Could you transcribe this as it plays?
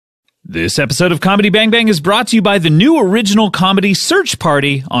This episode of Comedy Bang Bang is brought to you by the new original comedy Search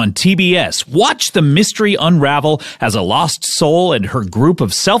Party on TBS. Watch the mystery unravel as a lost soul and her group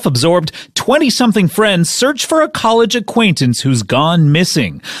of self-absorbed 20-something friends search for a college acquaintance who's gone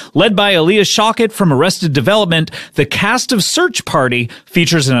missing. Led by Aaliyah Shawkat from Arrested Development, the cast of Search Party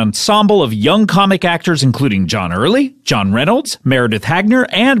features an ensemble of young comic actors including John Early, John Reynolds, Meredith Hagner,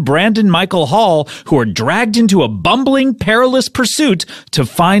 and Brandon Michael Hall, who are dragged into a bumbling, perilous pursuit to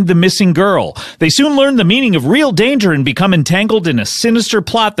find the missing girl. They soon learn the meaning of real danger and become entangled in a sinister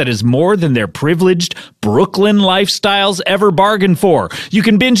plot that is more than their privileged Brooklyn lifestyles ever bargained for. You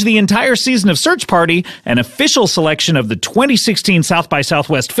can binge the entire season of Search Party, an official selection of the 2016 South by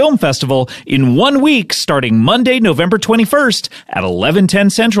Southwest Film Festival, in 1 week starting Monday, November 21st at 11:10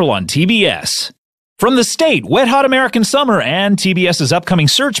 Central on TBS. From the state, Wet Hot American Summer and TBS's upcoming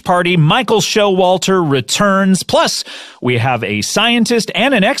Search Party, Michael Showalter returns. Plus, we have a scientist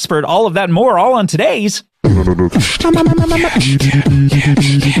and an expert, all of that and more, all on today's Comedy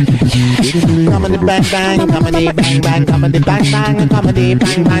bang bang, comedy bang bang, comedy bang bang, comedy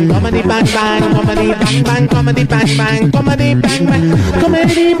bang bang, comedy bang bang, comedy bang bang, comedy bang bang, comedy bang bang,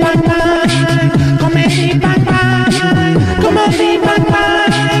 comedy bang bang, comedy bang bang, comedy bang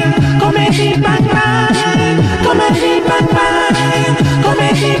bang, comedy bang bang, comedy bang bang,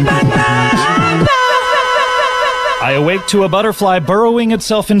 comedy bang bang. I awake to a butterfly burrowing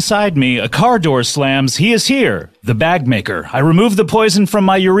itself inside me. A car door slams. He is here, the bag maker. I remove the poison from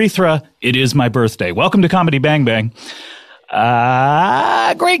my urethra. It is my birthday. Welcome to Comedy Bang Bang.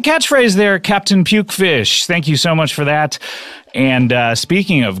 Great catchphrase there, Captain Pukefish. Thank you so much for that. And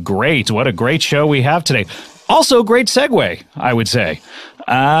speaking of great, what a great show we have today. Also, great segue, I would say.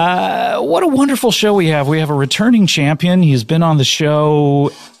 What a wonderful show we have. We have a returning champion. He's been on the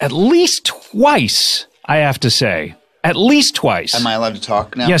show at least twice, I have to say. At least twice. Am I allowed to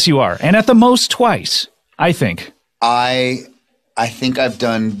talk now? Yes, you are. And at the most twice, I think. I think I've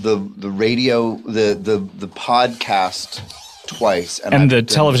done the radio, the podcast twice. And the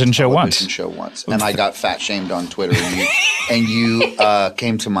television show once. And I got fat shamed on Twitter and you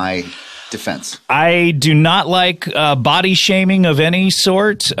came to my defense. I do not like body shaming of any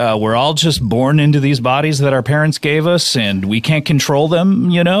sort. We're all just born into these bodies that our parents gave us, and we can't control them,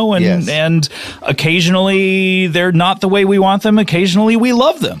 you know, and, Yes. and occasionally they're not the way we want them. Occasionally we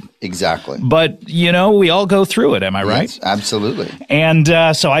love them. Exactly. But, you know, we all go through it. Am I right? Yes, absolutely. And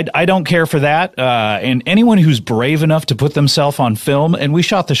so I don't care for that. And anyone who's brave enough to put themselves on film, and we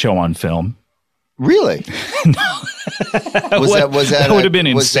shot the show on film. Really? Was that would have been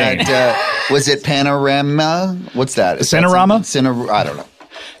insane. Was it Panorama? What's that? Is that Cinerama? something? I don't know.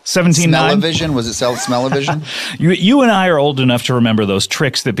 17.9? Smell-o-vision? Was it Smell-o-vision? You and I are old enough to remember those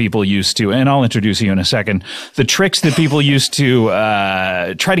tricks that people used to, and I'll introduce you in a second, the tricks that people used to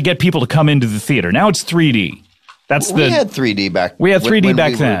try to get people to come into the theater. Now it's 3D. We had 3D back. We had 3D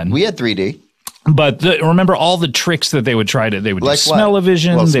back then. We had 3D. But remember all the tricks that they would try to, they would Like do what?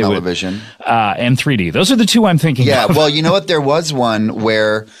 smell-o-vision. Well, they smell-o-vision. And 3D. Those are the two I'm thinking Yeah, of. well, you know what? There was one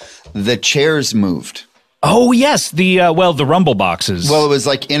where the chairs moved. Oh, yes. The rumble boxes. Well, it was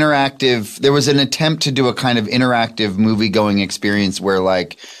like interactive. There was an attempt to do a kind of interactive movie-going experience where,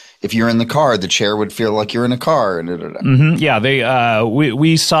 like, if you're in the car, the chair would feel like you're in a car. Yeah,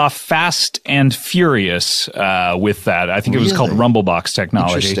 we saw Fast and Furious with that. I think it was called Rumblebox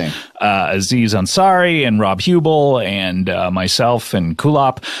technology. Interesting. Aziz Ansari and Rob Hubel and myself and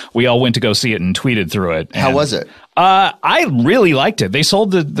Kulop, we all went to go see it and tweeted through it. How was it? I really liked it. They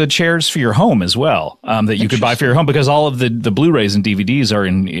sold the chairs for your home as well, that you could buy for your home, because all of the Blu-rays and DVDs are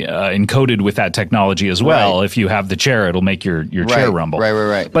encoded with that technology as well. Right. If you have the chair, it'll make your chair rumble.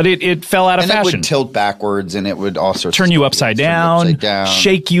 Right. But it fell out of fashion. And it would tilt backwards, and it would also turn you upside down,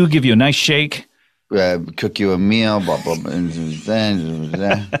 shake you, give you a nice shake. Cook you a meal, blah, blah, blah.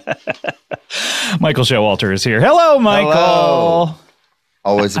 Michael Showalter is here. Hello, Michael. Hello.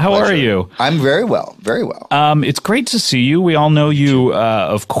 Always a How pleasure. are you? I'm very well, very well. It's great to see you. We all know you,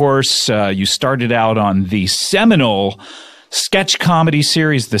 of course. You started out on the seminal sketch comedy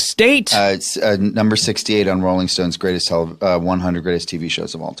series, The State. It's number 68 on Rolling Stone's 100 greatest TV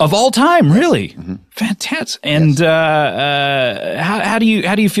shows of all time. Of all time, really? Mm-hmm. Fantastic. And how do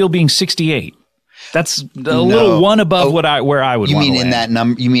you feel being 68? That's a little one above where I would. You want mean to in land. that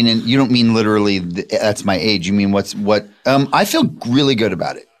number? You mean you don't mean literally? That's my age. You mean what? I feel really good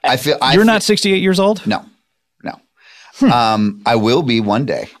about it. You're not 68 years old? No. I will be one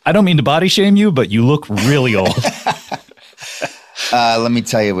day. I don't mean to body shame you, but you look really old. Let me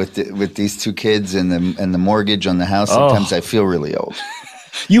tell you, with these two kids and the mortgage on the house, sometimes I feel really old.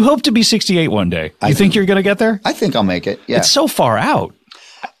 You hope to be 68 one day. You think you're going to get there? I think I'll make it. Yeah. It's so far out.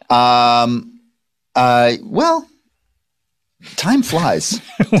 Well, time flies.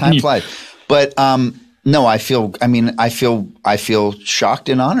 Time flies. But no, I feel shocked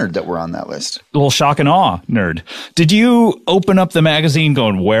and honored that we're on that list. A little shock and awe, nerd. Did you open up the magazine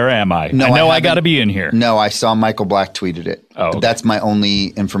going, where am I? No, I know I haven't. got to be in here. No, I saw Michael Black tweeted it. Oh, okay. That's my only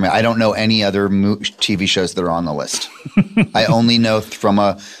information. I don't know any other TV shows that are on the list. I only know from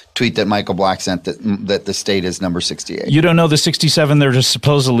a tweet that Michael Black sent that the state is number 68. You don't know the 67 that are just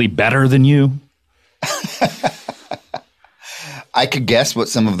supposedly better than you? I could guess what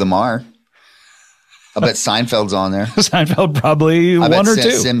some of them are. I bet Seinfeld's on there. Seinfeld probably I one bet or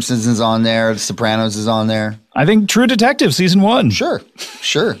two. Simpsons is on there. The Sopranos is on there. I think True Detective season 1. Sure.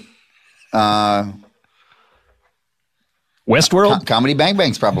 Westworld? Comedy Bang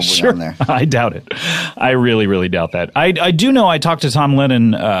Bang's probably on there. I doubt it. I really, really doubt that. I do know I talked to Tom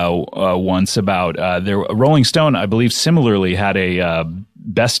Lennon once about Rolling Stone, I believe, similarly had a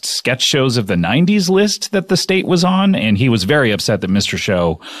best sketch shows of the 90s list that the state was on, and he was very upset that Mr.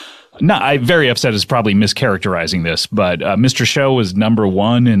 Show very upset is probably mischaracterizing this, but Mr. Show was number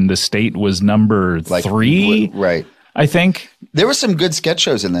 1 and the state was number 3. Right. I think. There were some good sketch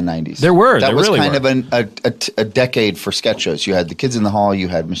shows in the 90s. There were. That was really kind of a decade for sketch shows. You had The Kids in the Hall, you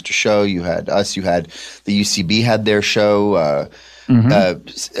had Mr. Show, you had us, you had the UCB had their show. Amy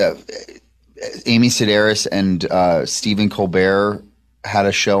Sedaris and Stephen Colbert had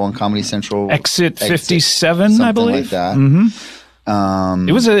a show on Comedy Central. Exit 57, I believe. Like that. Mm-hmm.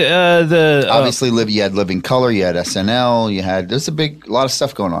 It was obviously you had Living Color, you had SNL, there's a lot of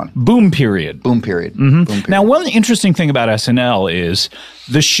stuff going on. Boom period. Boom period. Mm-hmm. Boom period. Now, one interesting thing about SNL is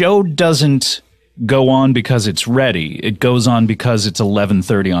the show doesn't go on because it's ready. It goes on because it's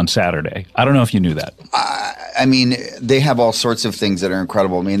 11:30 on Saturday. I don't know if you knew that. I mean, they have all sorts of things that are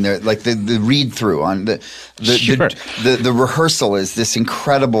incredible. I mean, they're like the read through on the rehearsal is this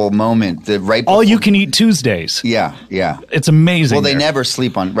incredible moment. All you can eat Tuesdays. Yeah. It's amazing. Well, they never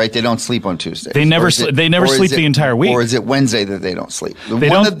sleep on They don't sleep on Tuesdays. They never sleep the entire week. Or is it Wednesday that they don't sleep?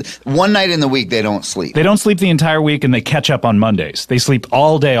 One night in the week they don't sleep. They don't sleep the entire week, and they catch up on Mondays. They sleep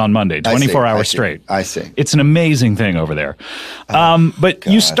all day on Monday, 24 hours straight. I see. It's an amazing thing over there. But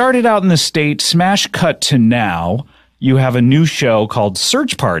you started out in the state. Smash cut to now. You have a new show called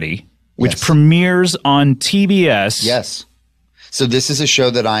Search Party, which premieres on TBS. Yes. So this is a show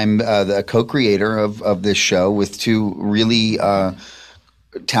that I'm the co-creator of this show with two really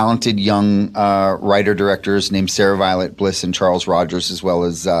talented young writer-directors named Sarah Violet Bliss and Charles Rogers, as well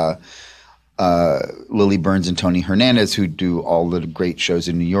as Lily Burns and Tony Hernandez, who do all the great shows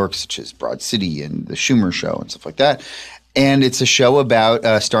in New York, such as Broad City and The Schumer Show and stuff like that. And it's a show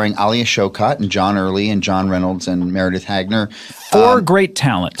about starring Alia Shawkat and John Early and John Reynolds and Meredith Hagner. 4 great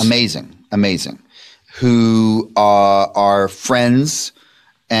talents. Amazing. Who are friends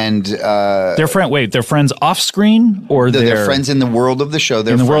and they're friends off screen, or they're friends in the world of the show.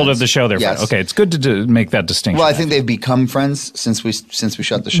 They're in the friends. world of the show. They're friends. Okay, it's good to make that distinction. Well, I think they've become friends since we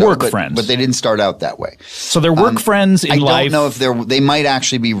shut the show. Friends, but they didn't start out that way. So they're work friends in life. I don't know if they might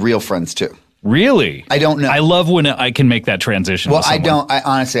actually be real friends too. Really? I don't know. I love when I can make that transition. Well, I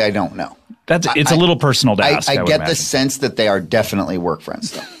honestly don't know. It's a little personal to ask. I get the sense that they are definitely work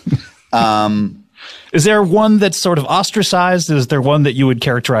friends though. Is there one that's sort of ostracized? Is there one that you would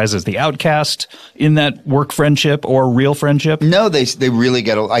characterize as the outcast in that work friendship or real friendship? No, they really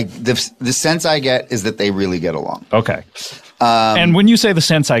get along. The sense I get is that they really get along. Okay. And when you say the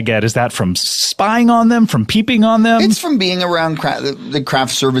sense I get, is that from spying on them, from peeping on them? It's from being around the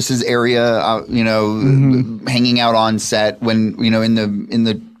craft services area, hanging out on set when, in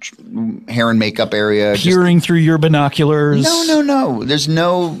the hair and makeup area. Peering through your binoculars. No. There's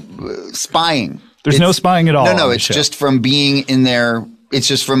no spying. There's no spying at all. No. It's just from being in there. It's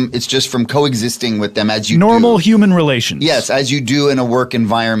just from coexisting with them as you normal human relations. Yes, as you do in a work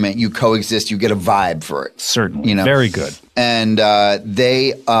environment, you coexist. You get a vibe for it. Certainly, very good. And but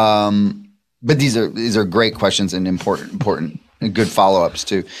these are great questions and important and good follow ups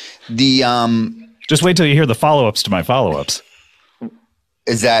too. Just wait till you hear the follow ups to my follow ups.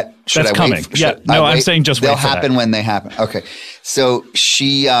 Is that should That's I coming? Wait? I'm saying just wait. They'll happen when they happen. Okay. So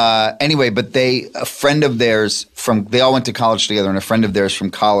she anyway, but a friend of theirs they all went to college together, and a friend of theirs from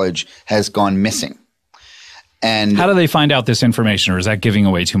college has gone missing. And how do they find out this information, or is that giving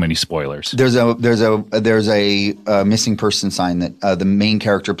away too many spoilers? There's a missing person sign that the main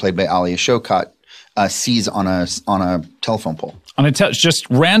character played by Alia Shawkat sees on a telephone pole. Just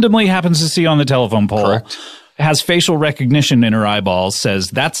randomly happens to see on the telephone pole. Correct. Has facial recognition in her eyeballs,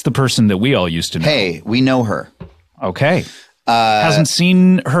 says that's the person that we all used to know. Hey, we know her. Okay. Hasn't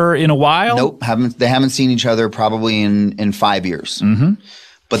seen her in a while? Nope. They haven't seen each other probably in 5 years. Mm-hmm.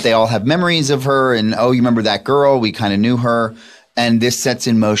 but they all have memories of her. And, oh, you remember that girl? We kind of knew her. And this sets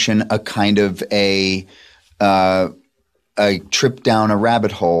in motion a kind of a trip down a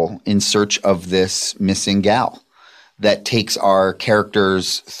rabbit hole in search of this missing gal that takes our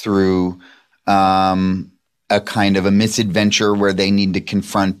characters through a kind of a misadventure where they need to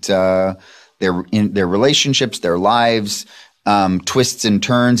confront their relationships, their lives, twists and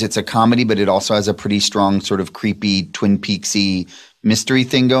turns. It's a comedy, but it also has a pretty strong sort of creepy Twin Peaksy mystery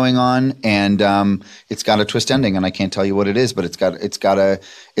thing going on, and it's got a twist ending, and I can't tell you what it is, but it's got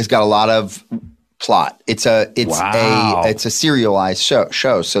a lot of plot. It's a serialized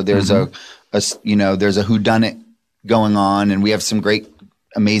show. So there's there's a whodunit going on, and we have some great,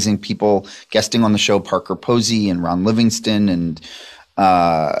 amazing people guesting on the show. Parker Posey and Ron Livingston and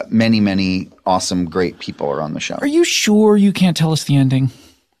many, many awesome, great people are on the show. Are you sure you can't tell us the ending?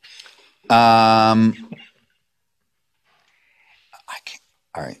 I can't.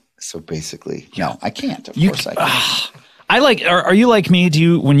 All right. So basically, no, I can't. Of course I can't. Are you like me?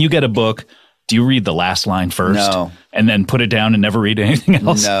 When you get a book, do you read the last line first? No. And then put it down and never read anything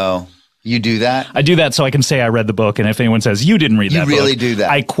else? No. You do that? I do that so I can say I read the book, and if anyone says, you didn't read that book. You really do that?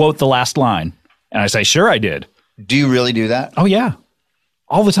 I quote the last line, and I say, sure I did. Do you really do that? Oh, yeah.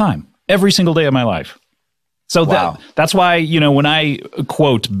 All the time. Every single day of my life. So wow. That's why, when I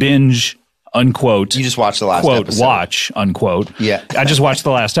quote, binge, unquote. You just watch the last quote, episode. watch, unquote. Yeah. I just watched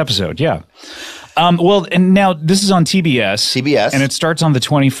the last episode, yeah. Well, and now this is on TBS. And it starts on the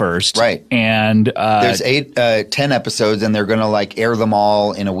 21st. Right. And there's 10 episodes, and they're going to air them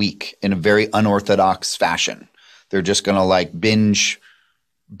all in a week in a very unorthodox fashion. They're just going to binge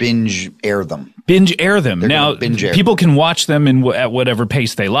air them. Binge air them. Now, binge air people can watch them at whatever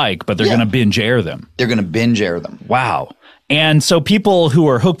pace they like, but they're going to binge air them. They're going to binge air them. Wow. And so people who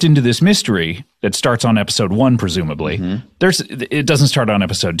are hooked into this mystery that starts on episode 1, presumably, it doesn't start on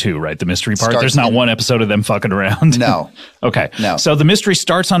episode 2, right? The mystery part. There's not one episode of them fucking around. No. Okay. No. So the mystery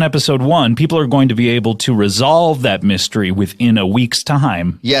starts on episode 1. People are going to be able to resolve that mystery within a week's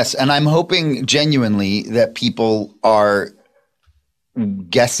time. Yes. And I'm hoping genuinely that people are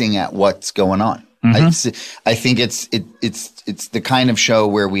guessing at what's going on. I think it's the kind of show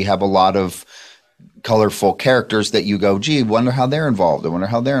where we have a lot of colorful characters that you go, gee, wonder how they're involved. I wonder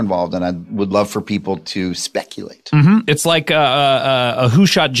how they're involved. And I would love for people to speculate. It's like a Who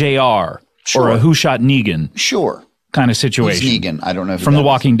Shot JR Sure. or a Who Shot Negan. Sure. Kind of situation. Who's Negan? I don't know. From The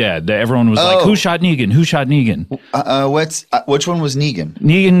Walking Dead. Everyone was like, who shot Negan? Who shot Negan? Which one was Negan?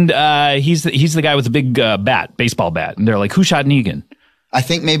 Negan, he's the guy with the big baseball bat. And they're like, who shot Negan? I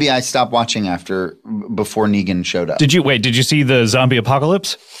think maybe I stopped watching before Negan showed up. Did you see the zombie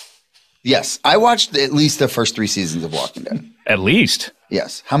apocalypse? Yes. I watched at least the first 3 seasons of Walking Dead. At least?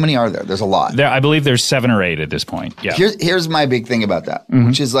 Yes. How many are there? There's a lot. I believe there's 7 or 8 at this point. Yeah. Here's my big thing about that,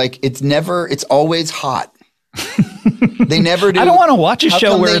 which is it's always hot. They never do. I don't want to watch a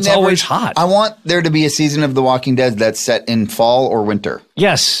show where it's always hot. I want there to be a season of The Walking Dead that's set in fall or winter.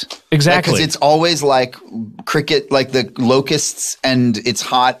 Yes, exactly. Because it's always like cricket, like the locusts, and it's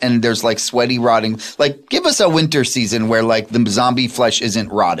hot, and there's sweaty rotting. Give us a winter season where the zombie flesh isn't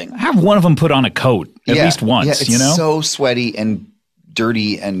rotting. Have one of them put on a coat at least once. Yeah, it's so sweaty and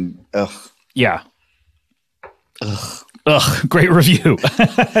dirty and ugh. Yeah. Ugh, great review.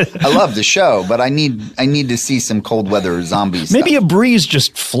 I love the show, but I need to see some cold weather zombies. Maybe a breeze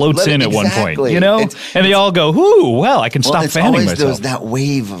just floats in at one point, and they all go, "Ooh, well, I can stop fanning myself." There's that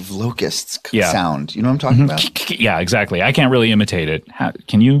wave of locusts sound. You know what I'm talking about? Yeah, exactly. I can't really imitate it.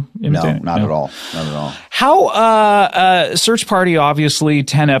 Can you imitate it? No, not at all. Not at all. How Search Party, obviously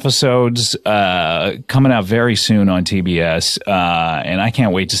 10 episodes coming out very soon on TBS, and I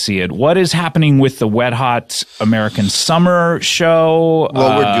can't wait to see it. What is happening with the Wet Hot American Summer show?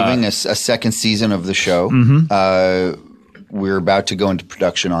 Well, we're doing a second season of the show. We're about to go into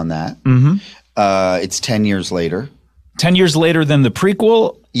production on that. It's 10 years later. 10 years later than the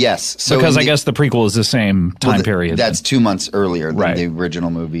prequel? Yes. So because I guess the prequel is the same time period. That's 2 months earlier than the original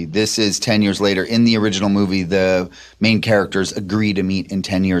movie. This is 10 years later. In the original movie, the main characters agree to meet in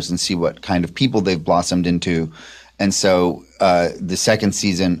 10 years and see what kind of people they've blossomed into. And so the second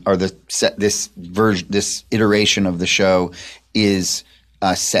season, or this iteration of the show is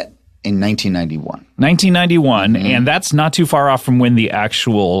set in 1991. 1991, and that's not too far off from when the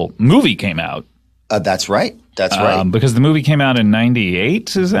actual movie came out. That's right. That's right. Because the movie came out in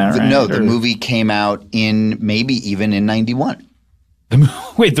 98, is that right? No, the movie came out maybe even in 91.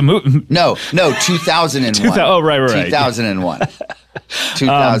 Wait, the movie? No, 2001. Oh, right. 2001.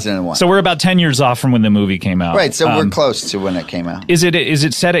 2001. So we're about 10 years off from when the movie came out. Right, so we're close to when it came out. Is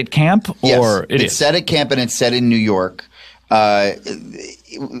it set at camp? Yes, or it's set at camp, and it's set in New York.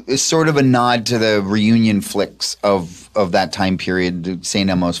 It's sort of a nod to the reunion flicks of that time period, St.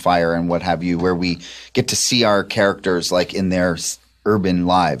 Elmo's Fire and what have you, where we get to see our characters like in their urban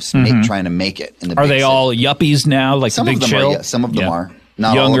lives, trying to make it. In the Are big they city. all yuppies now, like Some the of Big them Chill? are, yeah, some of them are.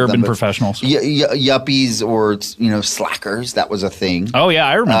 Not Young all of urban them, but professionals. Yuppies or slackers. That was a thing. Oh yeah,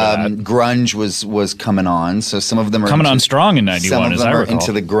 I remember that. Grunge was coming on, so some of them are Coming on strong in Some '91, of as them I are recall.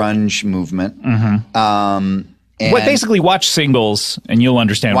 into the grunge movement. Well, basically, watch Singles, and you'll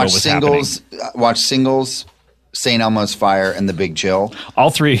understand what was happening. Watch Singles, St. Elmo's Fire, and The Big Chill. All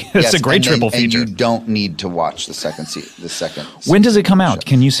three. It's Yes, a great and triple feature. And you don't need to watch the second. When does it come out?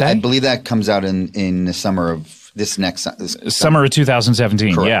 Can you say? I believe that comes out in the summer of this Summer of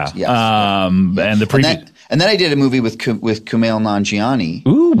 2017. Correct, Yeah. yes. And the preview. And then I did a movie with Kumail Nanjiani.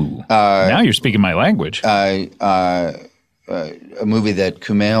 Ooh. Now you're speaking my language. A movie that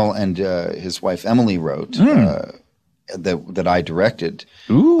Kumail and his wife Emily wrote. That I directed.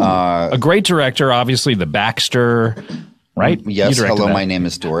 Ooh, a great director, obviously, the Baxter, right? Yes, You directed Hello, that. My Name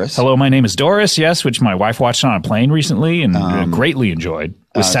is Doris. Hello, My Name is Doris, yes, which my wife watched on a plane recently and greatly enjoyed.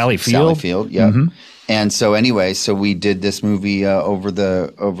 With Sally Field. Sally Field, yeah. And so anyway, we did this movie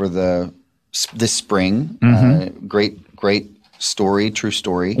this spring. Great story, true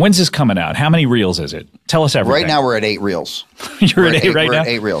story. When's this coming out? How many reels is it? Tell us everything. Right now we're at 8 reels. You're at 8 right we're now? at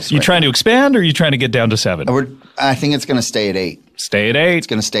 8 reels. You right trying to expand or are you trying to get down to 7? I think it's going to stay at 8. Stay at 8. It's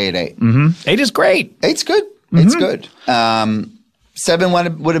going to stay at 8. 8 is great. 8's good. It's good. 7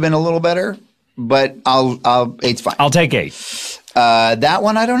 would have been a little better, but 8's fine. I'll take 8. That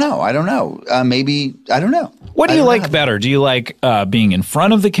one, I don't know. Maybe, I don't know. What do you like better? Do you like being in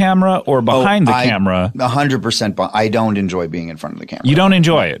front of the camera or behind the camera? 100%. I don't enjoy being in front of the camera. You don't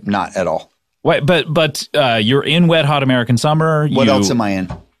enjoy it? Not at all. Wait, but you're in Wet Hot American Summer. What else am I in?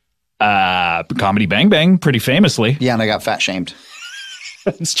 Comedy Bang Bang, pretty famously. Yeah, and I got fat shamed.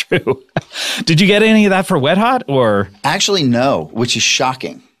 That's true. Did you get any of that for Wet Hot or? Actually, no, which is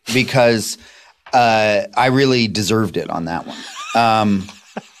shocking because I really deserved it on that one.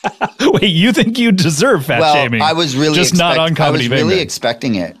 Wait, you think you deserve fat shaming? I was really just not on Comedy Bang I was really Bang.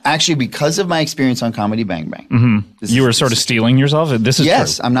 expecting it. Actually, because of my experience on Comedy Bang Bang. You were sort of stealing yourself? This is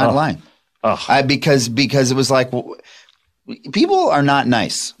yes, true. I'm not lying. Because it was like people are not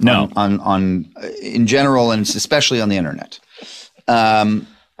nice. No. on in general and especially on the internet.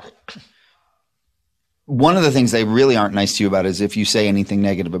 One of the things they really aren't nice to you about is if you say anything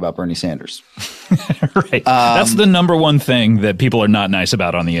negative about Bernie Sanders. Right. That's the number one thing that people are not nice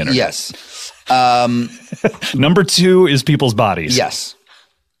about on the internet. Yes. Number 2 is people's bodies. Yes.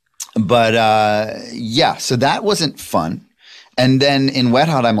 But so that wasn't fun. And then in Wet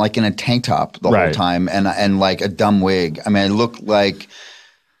Hot, I'm like in a tank top the whole time and like a dumb wig. I mean, I look like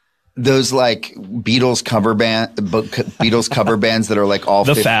those like Beatles cover bands that are like all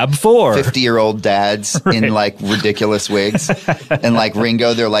the Fab Four, 50-year-old dads in like ridiculous wigs, and like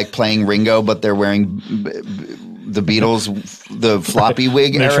Ringo, they're like playing Ringo, but they're wearing the Beatles, the floppy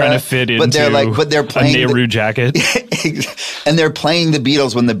wig they're era. Trying to fit into they're playing a Nehru jacket. And they're playing the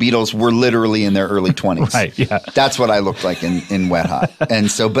Beatles when the Beatles were literally in their early 20s. Right, yeah. That's what I looked like in Wet Hot.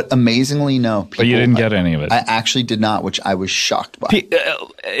 And so, but amazingly, no. But you didn't get any of it. I actually did not, which I was shocked by.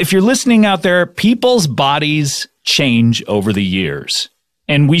 If you're listening out there, people's bodies change over the years.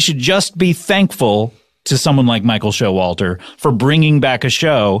 And we should just be thankful to someone like Michael Showalter for bringing back a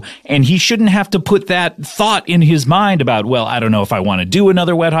show. And he shouldn't have to put that thought in his mind about, well, I don't know if I want to do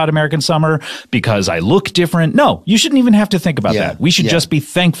another Wet Hot American Summer because I look different. No, you shouldn't even have to think about that. We should just be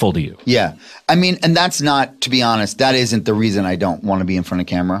thankful to you. Yeah. I mean, and that's not, to be honest, that isn't the reason I don't want to be in front of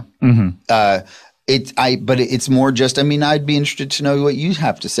camera. But it's more just, I mean, I'd be interested to know what you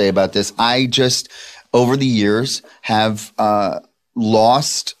have to say about this. I just, over the years, have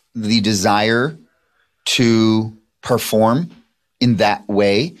lost the desire to perform in that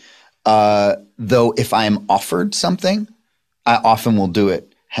way. Though if I am offered something, I often will do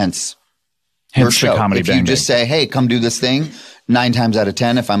it. Hence your show. The Comedy if Bang you just say, hey, come do this thing, 9 times out of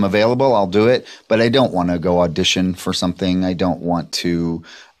 10, if I'm available, I'll do it. But I don't want to go audition for something. I don't want to,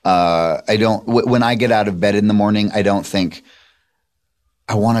 when I get out of bed in the morning, I don't think,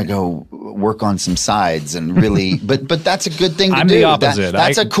 I want to go work on some sides and really, but that's a good thing to do. I'm the opposite.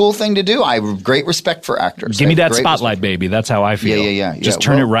 That's a cool thing to do. I have great respect for actors. Give me that spotlight, baby. That's how I feel. Yeah. Just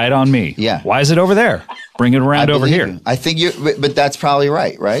turn it right on me. Yeah. Why is it over there? Bring it around over here. I think but that's probably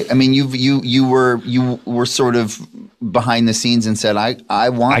right? I mean, you were sort of behind the scenes and said, I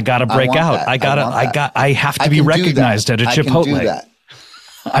got to break out. I have to be recognized at a Chipotle. I can do that.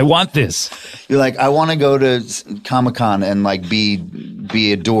 I want this. You're like, I want to go to Comic-Con and like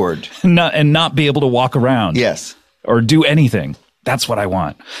be adored. And not be able to walk around. Yes. or do anything. That's what I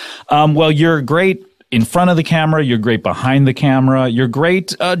want. Well, you're great in front of the camera. You're great behind the camera. You're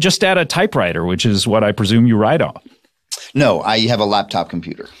great just at a typewriter, which is what I presume you write on. No, I have a laptop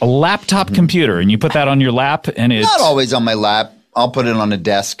computer. A laptop computer, and you put that on your lap, and it's... Not always on my lap. I'll put it on a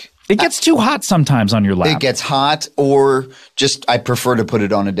desk. It gets too hot sometimes on your lap. It gets hot, or just I prefer to put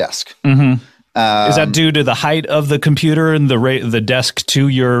it on a desk. Mm-hmm. Is that due to the height of the computer and the desk to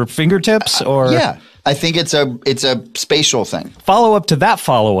your fingertips? Or yeah, I think it's a spatial thing. Follow-up to that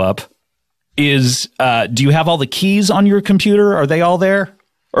follow-up is, do you have all the keys on your computer? Are they all there?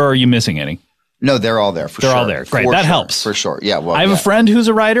 Or are you missing any? No, they're all there for sure. They're all there. Great. That helps. For sure. Yeah. Well, I have a friend who's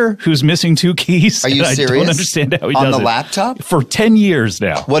a writer who's missing 2 keys. Are you serious? I don't understand how he does it. On the laptop? For 10 years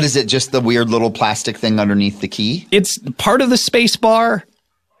now. What is it? Just the weird little plastic thing underneath the key? It's part of the space bar.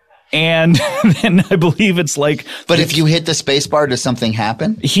 And then I believe it's like... But if you hit the space bar, does something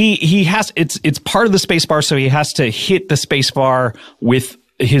happen? He has... It's part of the space bar, so he has to hit the space bar with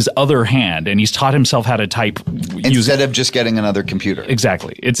his other hand, and he's taught himself how to type instead of just getting another computer.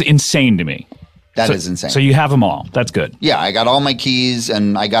 Exactly. It's insane to me. That is insane. So you have them all. That's good. Yeah, I got all my keys,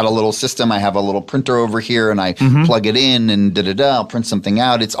 and I got a little system. I have a little printer over here, and I plug it in, and I'll print something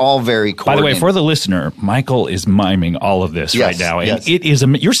out. It's all very coordinated. By the way, for the listener, Michael is miming all of this right now, and it is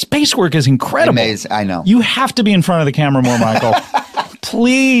your space work is incredible. Amazing. I know. You have to be in front of the camera more, Michael.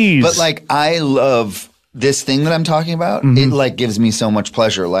 Please. But like, I love this thing that I'm talking about. It like gives me so much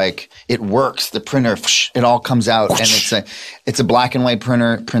pleasure. Like, it works. The printer, it all comes out, and it's a black and white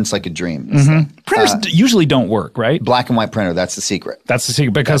printer. It prints like a dream. Printers usually don't work, right? Black and white printer. That's the secret. That's the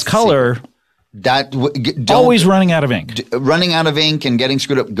secret, because color. Always running out of ink. Running out of ink and getting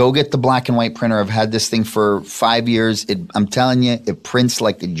screwed up. Go get the black and white printer. I've had this thing for 5 years. I'm telling you, it prints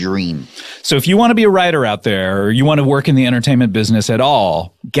like a dream. So if you want to be a writer out there, or you want to work in the entertainment business at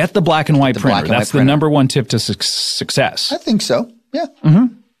all, get the black and white printer. That's the number one tip to success. I think so. Yeah.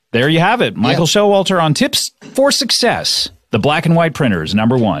 There you have it. Michael Showalter on tips for success. The black and white printer is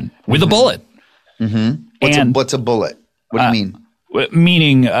number one with a bullet. What's a bullet? What do you mean?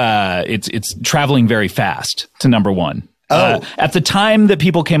 Meaning it's traveling very fast to number one. At the time that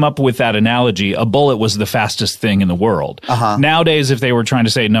people came up with that analogy, a bullet was the fastest thing in the world. Nowadays, if they were trying to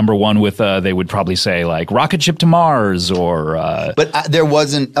say number one with, they would probably say like rocket ship to Mars or... But there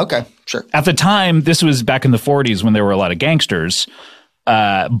wasn't... Okay, sure. At the time, this was back in the 40s when there were a lot of gangsters.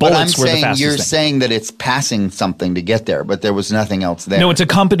 Bullets were the fastest You're thing. saying that it's passing something to get there, but there was nothing else there. No, it's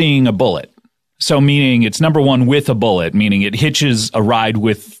accompanying a bullet. So meaning it's number one with a bullet, meaning it hitches a ride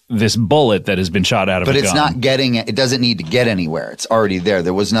with this bullet that has been shot out of a gun. But it's not getting it. It doesn't need to get anywhere. It's already there.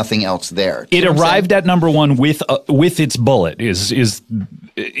 There was nothing else there. It arrived at number one with its bullet. It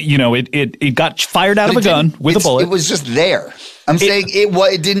got fired out of a gun with a bullet. It was just there. I'm saying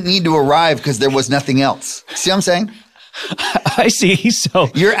it didn't need to arrive because there was nothing else. See what I'm saying? I see. So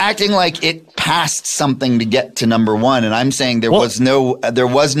you're acting like it passed something to get to number one, and I'm saying there was no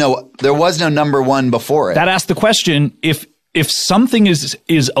number one before it. That asks the question: if something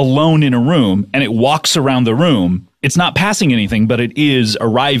is alone in a room and it walks around the room, it's not passing anything, but it is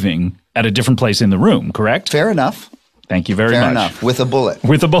arriving at a different place in the room. Correct? Fair enough. Thank you very much. Fair enough. With a bullet.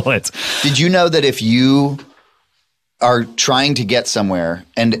 With a bullet. Did you know that if you are trying to get somewhere,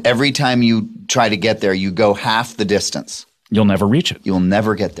 and every time you try to get there, you go half the distance, you'll never reach it. You'll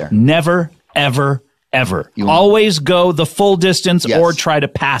never get there. Never, ever, ever. Always go the full distance or try to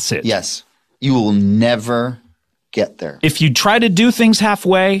pass it. Yes. You will never get there. If you try to do things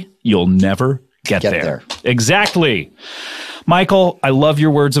halfway, you'll never get there. Exactly. Michael, I love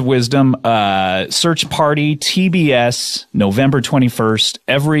your words of wisdom. Search Party, TBS, November 21st,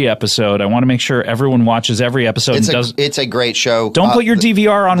 every episode. I want to make sure everyone watches every episode. It's a great show. Don't put your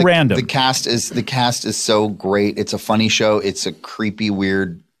DVR on random. The cast is so great. It's a funny show. It's a creepy,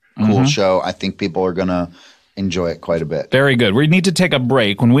 weird, cool show. I think people are going to enjoy it quite a bit. Very good. We need to take a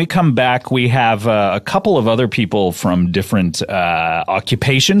break. When we come back, we have a couple of other people from different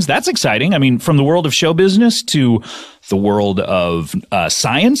occupations. That's exciting. I mean, from the world of show business to the world of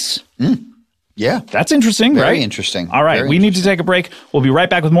science. Yeah. That's interesting, right? Very interesting. All right. We need to take a break. We'll be right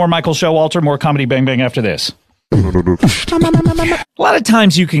back with more Michael Showalter, more Comedy Bang Bang after this. A lot of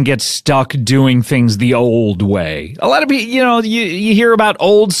times you can get stuck doing things the old way. A lot of people, you hear about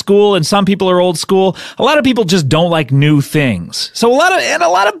old school, and some people are old school. A lot of people just don't like new things. So a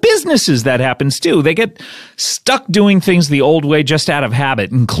lot of businesses that happens too. They get stuck doing things the old way just out of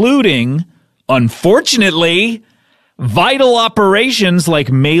habit, including, unfortunately, vital operations like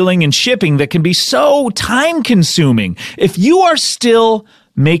mailing and shipping that can be so time consuming. If you are still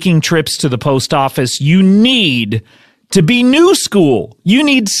making trips to the post office, you need to be new school. You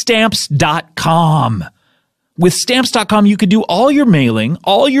need stamps.com. With Stamps.com, you could do all your mailing,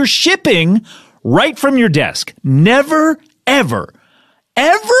 all your shipping right from your desk. Never, ever,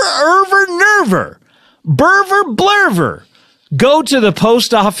 nerver, burver, blurver. Go to the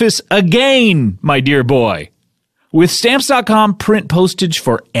post office again, my dear boy. With Stamps.com, print postage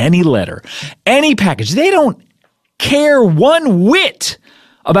for any letter, any package. They don't care one whit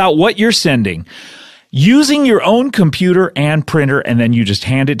about what you're sending. Using your own computer and printer, and then you just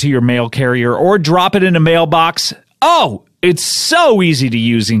hand it to your mail carrier or drop it in a mailbox. Oh, it's so easy to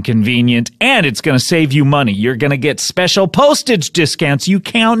use and convenient, and it's going to save you money. You're going to get special postage discounts you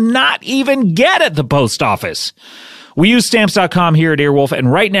cannot even get at the post office. We use Stamps.com here at Earwolf,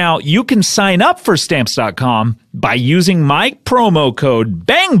 and right now you can sign up for Stamps.com by using my promo code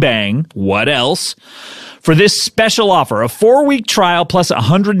BANGBANG. What else? For this special offer, a 4-week trial plus a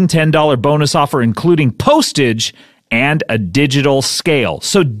 $110 bonus offer, including postage and a digital scale.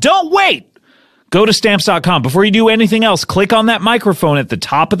 So don't wait. Go to Stamps.com. Before you do anything else, click on that microphone at the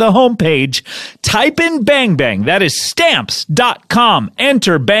top of the homepage. Type in Bang Bang. That is Stamps.com.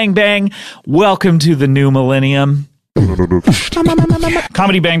 Enter Bang Bang. Welcome to the new millennium.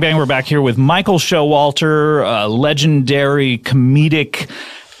 Comedy Bang Bang. We're back here with Michael Showalter, legendary comedic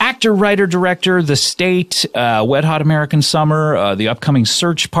actor, writer, director, The State, Wet Hot American Summer, the upcoming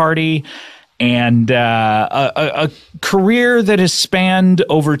Search Party, and a career that has spanned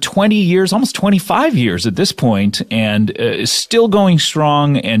over 20 years, almost 25 years at this point, and is still going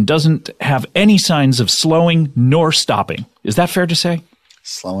strong and doesn't have any signs of slowing nor stopping. Is that fair to say?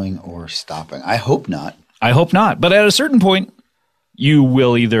 Slowing or stopping? I hope not. I hope not. But at a certain point, you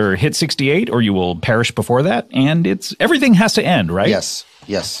will either hit 68 or you will perish before that, and everything has to end, right? Yes.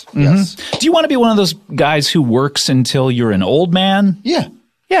 Yes. Do you want to be one of those guys who works until you're an old man? Yeah.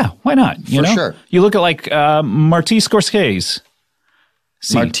 Yeah, why not? For sure. You look at like Marty Scorsese.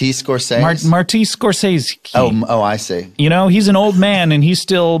 Marty Scorsese? Marty Scorsese. Oh, I see. He's an old man and he's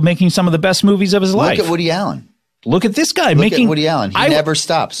still making some of the best movies of his life. Look at Woody Allen. Look at this guy Look at Woody Allen. He never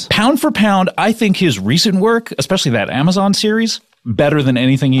stops. Pound for pound, I think his recent work, especially that Amazon series, better than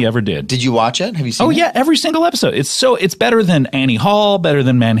anything he ever did. Did you watch it? Have you seen it? Oh, yeah, every single episode. It's better than Annie Hall, better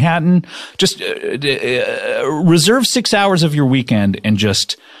than Manhattan. Just reserve 6 hours of your weekend and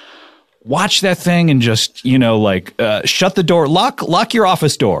just watch that thing and just, shut the door. Lock your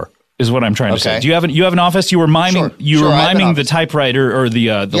office door is what I'm trying to say. Do you have an office? You were miming the typewriter or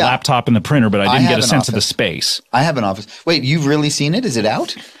the laptop and the printer, but I didn't get a sense of the space. I have an office. Wait, you've really seen it? Is it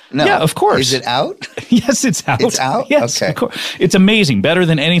out? No. Yeah, of course. Is it out? Yes, it's out. It's out? Yes, okay. Of course. It's amazing. Better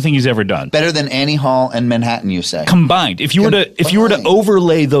than anything he's ever done. Better than Annie Hall and Manhattan, you say? Combined. If you were to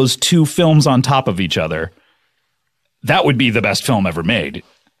overlay those two films on top of each other, that would be the best film ever made.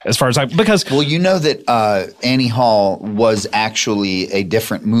 As far as well, you know that Annie Hall was actually a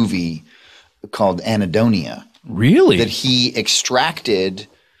different movie called Anhedonia. Really? That he extracted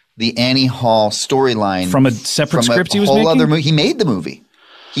the Annie Hall storyline from a separate script he was making? Other movie. He made the movie.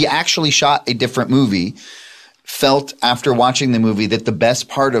 He actually shot a different movie. Felt after watching the movie that the best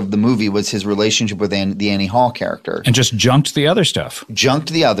part of the movie was his relationship with the Annie Hall character, and just junked the other stuff.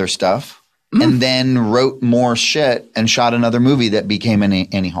 And then wrote more shit and shot another movie that became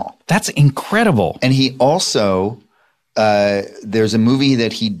Annie Hall. That's incredible. And he also, there's a movie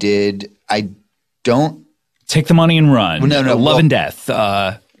that he did. I don't Take the Money and Run. No, Love and Death.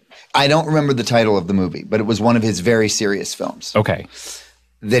 I don't remember the title of the movie, but it was one of his very serious films. Okay.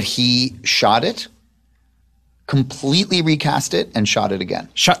 That he shot it, completely recast it, and shot it again.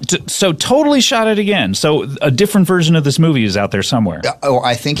 So totally shot it again. So a different version of this movie is out there somewhere.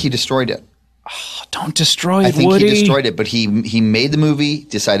 I think he destroyed it. Oh, don't destroy it, Woody. I think he destroyed it, but he made the movie,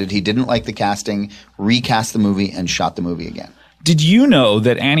 decided he didn't like the casting, recast the movie, and shot the movie again. Did you know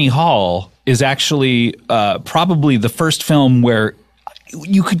that Annie Hall is actually probably the first film where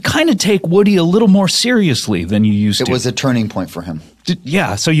you could kind of take Woody a little more seriously than you used to? It was a turning point for him.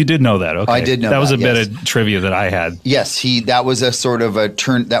 Yeah, so you did know that. Okay, I did know that. That was a bit of trivia that I had. Yes, that was a sort of a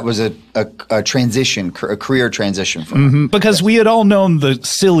turn. That was a transition, a career transition for him. Because we had all known the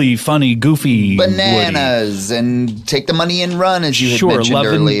silly, funny, goofy Bananas Woody. And Take the Money and Run, as you had mentioned Love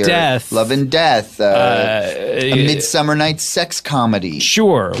earlier. And Death. Love and Death. A Midsummer Night's Sex Comedy.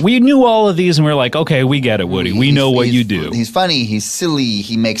 Sure, we knew all of these, and we were like, okay, we get it, Woody. We know what you do. He's funny. He's silly.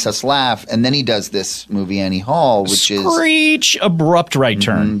 He makes us laugh, and then he does this movie Annie Hall, which is abrupt right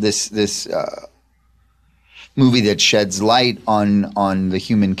turn. movie that sheds light on the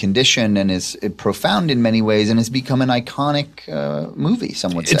human condition and is profound in many ways and has become an iconic movie.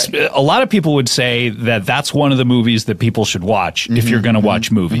 Some would say. A lot of people would say that that's one of the movies that people should watch if you're going to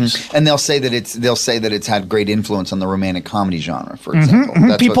watch movies. And they'll say that it's had great influence on the romantic comedy genre, for example.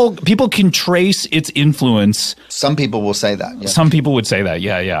 That's People can trace its influence. some people will say that. Yeah. Some people would say that.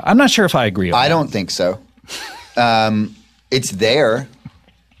 Yeah. I'm not sure if I agree with that. I don't think so. It's there.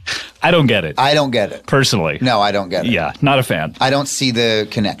 I don't get it. I don't get it. Personally. No, I don't get it. Yeah, not a fan. I don't see the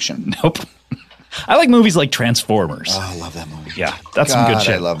connection. Nope. I like movies like Transformers. Oh, I love that movie. Yeah, that's some good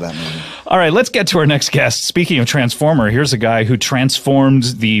shit. I love that movie. All right, let's get to our next guest. Speaking of Transformer, here's a guy who transformed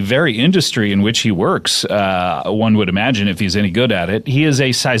the very industry in which he works. One would imagine if he's any good at it. He is a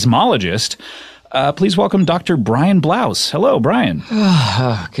seismologist. Please welcome Dr. Brian Blouse. Hello, Brian.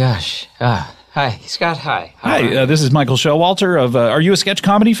 Oh, gosh. Hi, Scott. Hi. Hi, this is Michael Showalter of, are you a sketch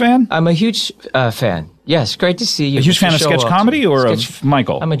comedy fan? I'm a huge fan. Yes, great to see you. A huge fan of sketch Showalter. comedy or of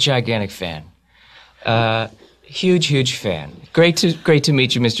Michael? I'm a gigantic fan. Huge fan. Great to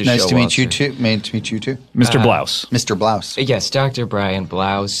meet you, Mr. Showalter. Nice to meet you too. Nice to meet you too. Mr. Blouse. Mr. Blouse. Yes, Dr. Brian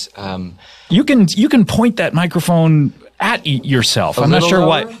Blouse. You can point that microphone at yourself. I'm not little sure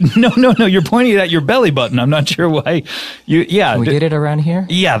why. lower? No. You're pointing it at your belly button. I'm not sure why. Yeah. Can we get it around here?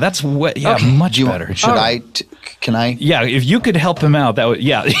 Yeah, that's what. Yeah, much better. Can I? Yeah, if you could help him out, that would.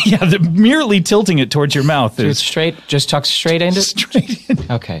 Yeah. Merely tilting it towards your mouth is Just tuck straight into it? straight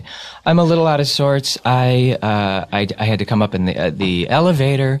in. Okay. I'm a little out of sorts. I had to come up in the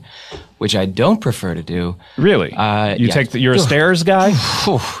elevator, which I don't prefer to do. Really? You're a stairs guy?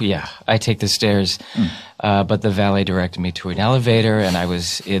 Yeah, I take the stairs. But the valet directed me to an elevator, and I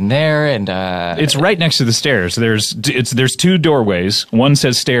was in there, and It's right next to the stairs. There's two doorways. One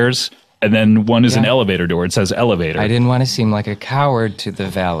says stairs, and then one is an elevator door. It says elevator. I didn't want to seem like a coward to the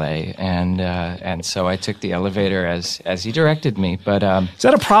valet, and so I took the elevator as he directed me. But is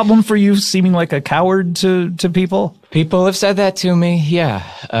that a problem for you, seeming like a coward to people? people have said that to me.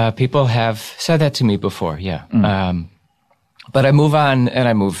 Yeah, people have said that to me before. Yeah. But I move on, and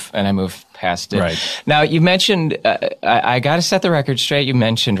I move past it. Right. Now, you mentioned, I got to set the record straight. You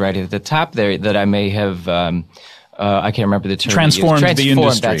mentioned right at the top there that I may have, I can't remember the term. Transformed the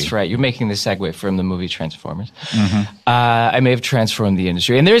industry. That's right. You're making the segue from the movie Transformers. I may have transformed the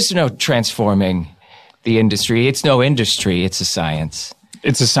industry. And there's no transforming the industry. It's no industry. It's a science.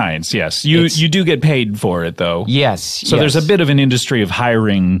 It's a science, yes. You do get paid for it, though. Yes. So there's a bit of an industry of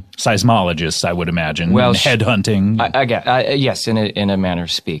hiring seismologists, I would imagine. Well, and headhunting. Yes, in a manner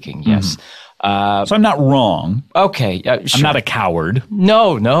of speaking, yes. So I'm not wrong. Okay, sure. I'm not a coward.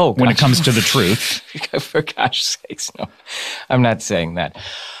 No. When it comes to the truth. For gosh sakes, no. I'm not saying that.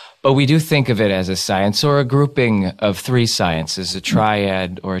 But we do think of it as a science or a grouping of three sciences, a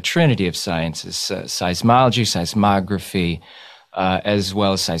triad or a trinity of sciences, seismology, seismography, as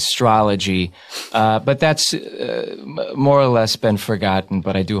well as astrology. But that's more or less been forgotten,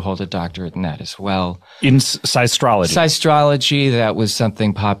 but I do hold a doctorate in that as well. In seismology. Seismology, that was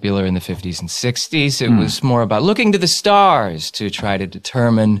something popular in the 50s and 60s. It was more about looking to the stars to try to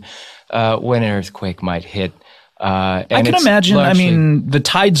determine when an earthquake might hit. I can imagine, the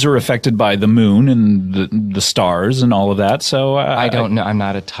tides are affected by the moon and the stars and all of that, so... I don't know. I'm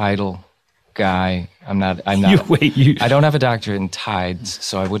not a tidal guy. I'm not. I don't have a doctorate in tides,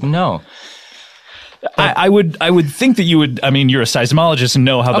 so I wouldn't know. I would think that you would. I mean, you're a seismologist and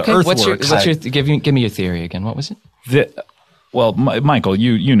know how the Earth works. Give me your theory again. What was it? Michael,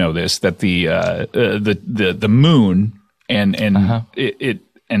 you know this, that the moon and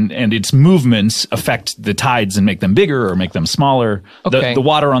and its movements affect the tides and make them bigger or make them smaller. Okay. The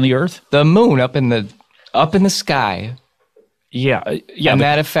water on the Earth, the moon up in the sky. Yeah. And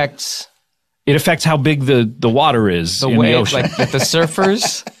that affects. It affects how big the water is in the ocean. Like the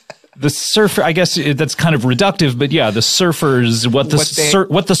surfers. The surfer, I guess that's kind of reductive, but yeah, the surfers, what the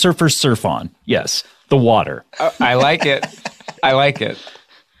surfers surf on. Yes, the water. I like it.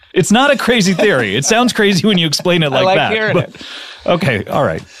 It's not a crazy theory. It sounds crazy when you explain it like that. I like hearing it. Okay, all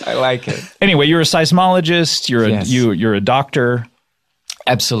right. I like it. Anyway, you're a seismologist. You're a doctor.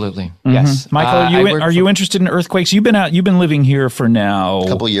 Absolutely. Yes. Michael, are you interested in earthquakes? You've been living here for now a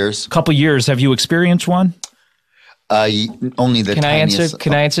couple years. Have you experienced one? Only the tiniest.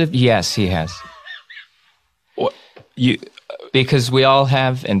 Can I answer? Yes, he has. What, because we all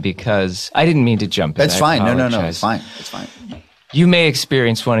have, and because I didn't mean to jump in. That's fine. No. It's fine. It's fine. You may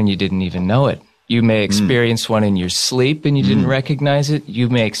experience one and you didn't even know it. You may experience one in your sleep and you didn't recognize it. You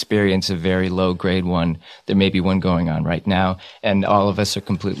may experience a very low-grade one. There may be one going on right now, and all of us are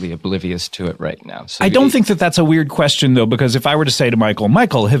completely oblivious to it right now. So I don't think that's a weird question, though, because if I were to say to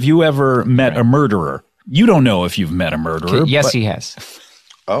Michael, have you ever met a murderer? You don't know if you've met a murderer. Yes, he has.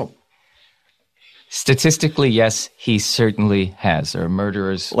 Oh. Statistically, yes, he certainly has. There are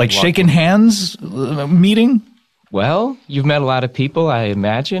murderers. Like shaking hands meeting? Well, you've met a lot of people, I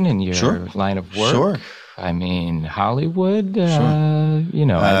imagine, in your Sure. line of work. Sure. I mean, Hollywood,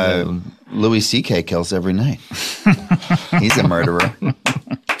 Louis C.K. kills every night. He's a murderer.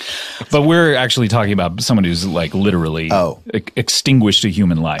 But we're actually talking about someone who's like literally extinguished a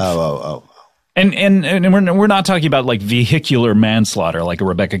human life. Oh. And we're not talking about like vehicular manslaughter, like a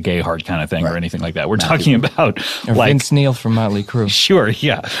Rebecca Gayheart kind of thing or anything like that. We're talking about or like Vince Neil from Motley Crue. Sure,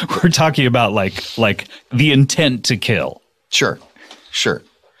 yeah. We're talking about like the intent to kill, Sure.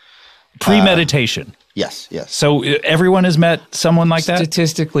 premeditation. Yes. So everyone has met someone like that?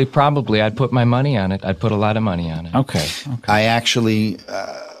 Statistically, probably. I'd put my money on it. I'd put a lot of money on it. Okay. I actually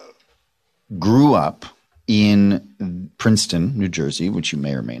grew up in Princeton, New Jersey, which you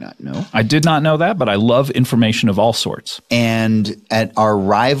may or may not know. I did not know that, but I love information of all sorts. And at our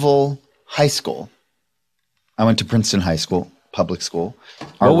rival high school, I went to Princeton High School, public school.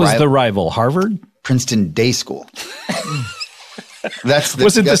 What was the rival? Harvard? Princeton Day School.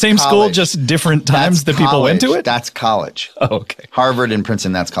 Was it the same college. school, just different times that people went to it? That's college. Oh, okay. Harvard and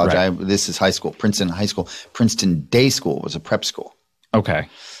Princeton, that's college. Right. This is high school. Princeton High School. Princeton Day School was a prep school. Okay.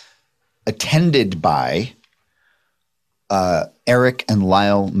 Attended by Eric and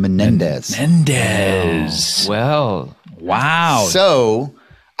Lyle Menendez. Well, Wow. So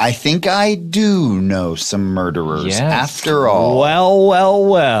I think I do know some murderers Yes. after all.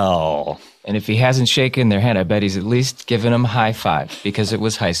 Well. and if he hasn't shaken their hand, I bet he's at least given them a high five because it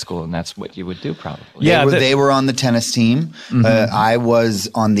was high school, and that's what you would do probably. Yeah, They were on the tennis team. I was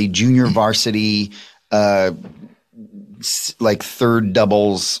on the junior varsity like third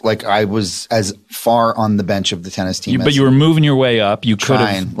doubles, like I was as far on the bench of the tennis team. But you were moving your way up. You could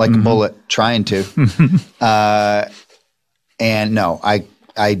trying, have like a bullet, trying to. And no, I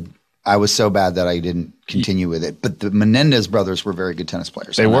was so bad that I didn't continue with it. But the Menendez brothers were very good tennis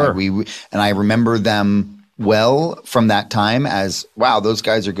players. They were. And I remember them well from that time as, wow, those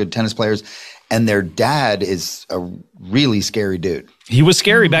guys are good tennis players. And their dad is a really scary dude. He was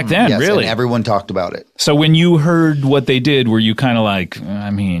scary back then, Yes, really. and everyone talked about it. So when you heard what they did, were you kind of like,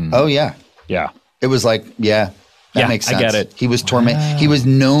 I mean, Oh, yeah. yeah. It was like, that makes sense. I get it. He was He was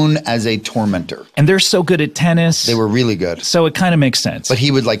known as a tormentor. And they're so good at tennis. They were really good. So it kind of makes sense. But he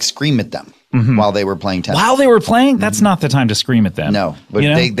would like scream at them while they were playing tennis. While they were playing, that's not the time to scream at them. No, but You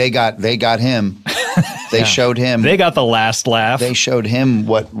know? they got him. They showed him. They got the last laugh. They showed him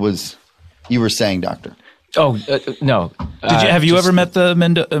what was you were saying, Doctor. Oh, no. Have you ever met the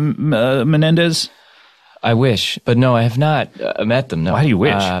Menendez? I wish, but no, I have not met them. No. Why do you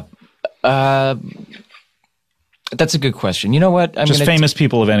wish? That's a good question. You know what? Just famous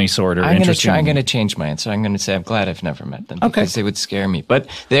people of any sort are interesting. I'm going to change my answer. I'm going to say I'm glad I've never met them Okay. because they would scare me. But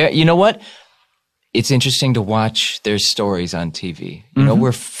you know what? It's interesting to watch their stories on TV. You know,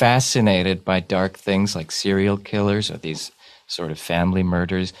 we're fascinated by dark things like serial killers or these sort of family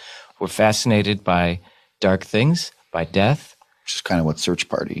murders. We're fascinated by dark things, by death. Which is kind of what Search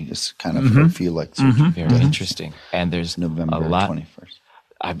Party is kind of I feel like. Search Very interesting. And there's November a lot.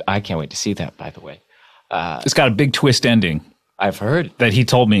 21st. I can't wait to see that, by the way. It's got a big twist ending I've heard. that he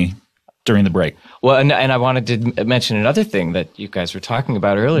told me during the break. Well, and I wanted to mention another thing that you guys were talking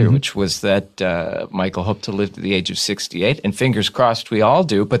about earlier, which was that Michael hoped to live to the age of 68. And fingers crossed we all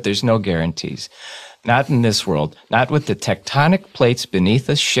do, but there's no guarantees. Not in this world. Not with the tectonic plates beneath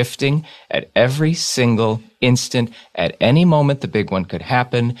us shifting at every single instant. At any moment, the big one could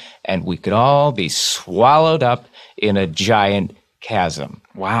happen, and we could all be swallowed up in a giant chasm.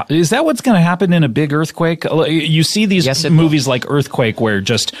 Wow. Is that what's going to happen in a big earthquake? You see these Yes, it movies like Earthquake where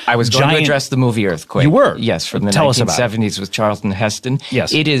just I was going to address the movie Earthquake. You were? Yes, from the Tell us about 1970s with Charlton Heston.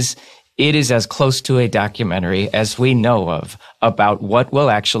 Yes. It is as close to a documentary as we know of about what will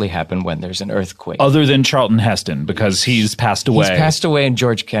actually happen when there's an earthquake. Other than Charlton Heston, because he's passed away. He's passed away, and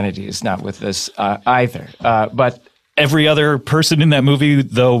George Kennedy is not with us either. But Every other person in that movie,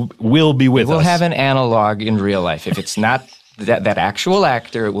 though, will be with us. we'll have an analog in real life. If it's not that actual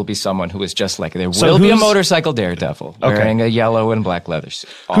actor, it will be someone who is just like there. So will be a who's- motorcycle daredevil wearing a yellow and black leather suit.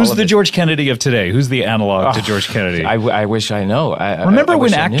 All Who's of the it. George Kennedy of today? Who's the analog to George Kennedy? I wish I know. Remember I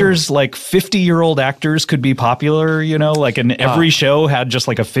when wish I knew. actors, like 50-year-old actors, could be popular, you know? Like in every show had just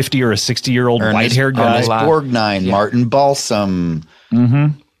like a 50 or a 60-year-old white-haired guy. Ernest Borgnine, Martin Balsam,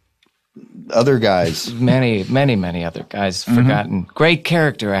 other guys. Many other guys forgotten. Great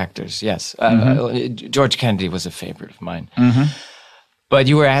character actors, yes. George Kennedy was a favorite of mine. But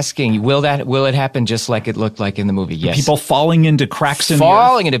you were asking, will it happen just like it looked like in the movie? Yes. People falling into cracks in the earth?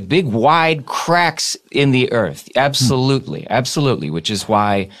 Falling into big, wide cracks in the earth. Absolutely. Absolutely. Which is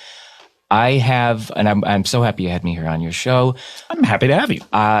why I have, and I'm so happy you had me here on your show. I'm happy to have you.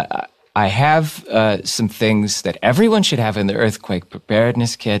 I have some things that everyone should have in the earthquake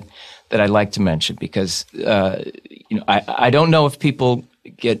preparedness kit that I'd like to mention because, I don't know if people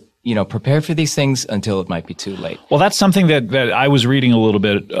get prepared for these things until it might be too late. Well, that's something that I was reading a little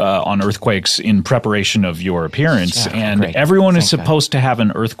bit on earthquakes in preparation of your appearance, and great. everyone is Thank supposed to have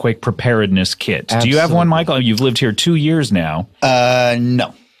an earthquake preparedness kit. Do you have one, Michael? You've lived here 2 years now.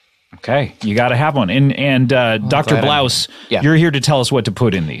 No. Okay, you got to have one. And Dr. Blouse, you're here to tell us what to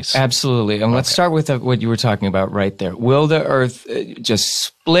put in these. Absolutely. And let's start with what you were talking about right there. Will the earth just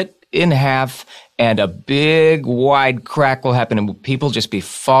split in half and a big wide crack will happen and people just be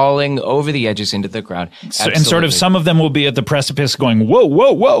falling over the edges into the ground? And sort of some of them will be at the precipice going, whoa,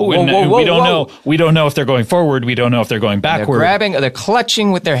 whoa, whoa. And we don't know if they're going forward. We don't know if they're going backward. They're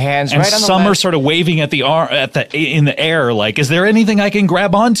clutching with their hands and right on the some are sort of waving in the air like, is there anything I can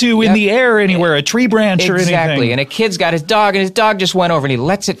grab onto in the air anywhere, a tree branch or anything? Exactly. And a kid's got his dog and his dog just went over and he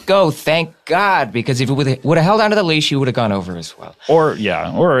lets it go. Thank God, because if it would have held onto the leash, he would have gone over as well. Or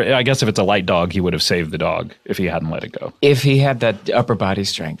I guess if it's a light dog, he would have saved the dog if he hadn't let it go. If he had that upper body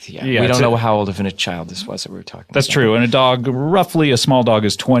strength, we don't know how old of a child this was that we were talking about. That's true. And a dog, roughly a small dog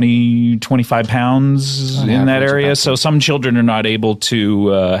is 20, 25 pounds in that area. So some children are not able to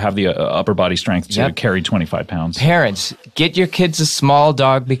have the upper body strength to carry 25 pounds. Parents, get your kids a small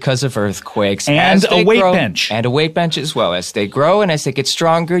dog because of earthquakes. And a weight bench. And a weight bench as well. As they grow and as they get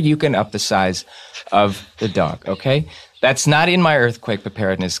stronger, you can up the size of the dog, okay? That's not in my earthquake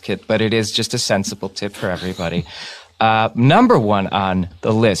preparedness kit, but it is just a sensible tip for everybody. Number one on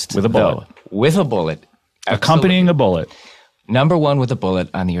the list. With a bullet. With a bullet. Accompanying a bullet. Number one with a bullet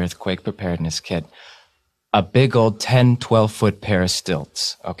on the earthquake preparedness kit. A big old 10, 12-foot pair of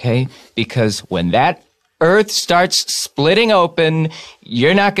stilts, okay? Because when that earth starts splitting open,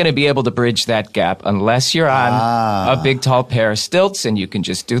 you're not going to be able to bridge that gap unless you're on a big, tall pair of stilts, and you can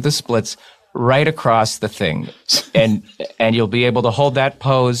just do the splits right across the thing. And you'll be able to hold that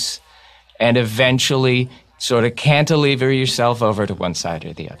pose and eventually sort of cantilever yourself over to one side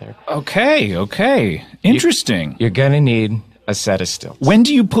or the other. Okay. Interesting. You're going to need a set of stilts. When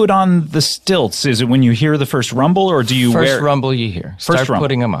do you put on the stilts? Is it when you hear the first rumble, or do you First rumble you hear. Start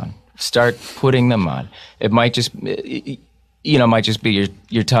putting them on. Start putting them on. It might just be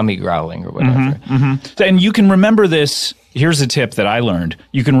your tummy growling or whatever. And you can remember this. Here's a tip that I learned.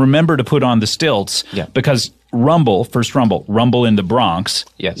 You can remember to put on the stilts because first rumble in the Bronx.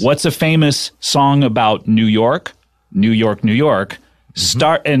 Yes. What's a famous song about New York? New York, New York.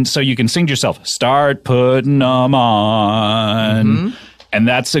 And so you can sing to yourself, start putting them on. And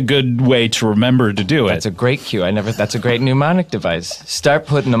that's a good way to remember to do it. That's a great cue. That's a great mnemonic device. Start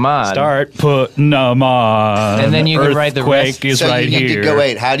putting them on. Start putting them on. And then you can write the rest. Earthquake is right here. So you need to go,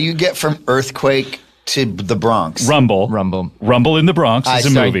 wait, how do you get from earthquake to the Bronx? Rumble in the Bronx is a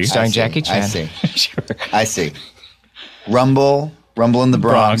movie. Starring Jackie Chan. I see. I see. Rumble in the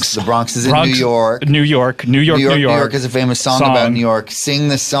Bronx. The Bronx is in New York. New York is a famous song about New York. Sing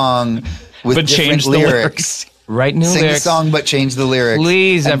the song with different lyrics. Write new Sing lyrics. the song, but change the lyrics.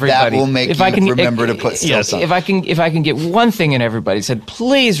 Please, and everybody. That will make you remember to put stilts on. If I can get one thing in everybody said,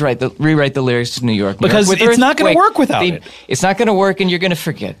 please rewrite the lyrics to New York. Because it's not going to work without it. It's not going to work, and you're going to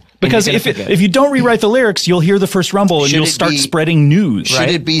forget. Because if you don't rewrite the lyrics, you'll hear the first rumble, and you'll start spreading news. Should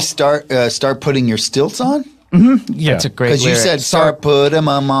it be start putting your stilts on? Yeah, that's a great lyric. Because you said start putting them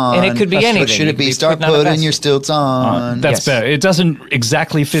on. And it could be anything. But should it be start putting your stilts on? That's better. It doesn't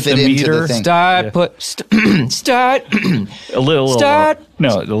exactly fit the meter. Start. A little lower.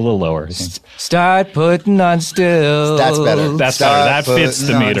 No, a little lower. Start putting on stilts. That's better. That's better. That fits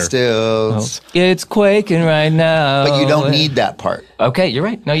the meter. Stills. It's quaking right now. But you don't need that part. Okay, you're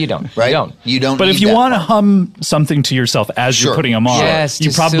right. No, you don't. Right? You don't. But if you want to hum something to yourself as you're putting them on,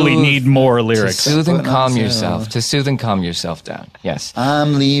 you probably need more lyrics. To soothe and calm yourself. To soothe and calm yourself down. Yes.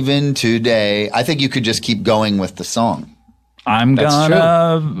 I'm leaving today. I think you could just keep going with the song. I'm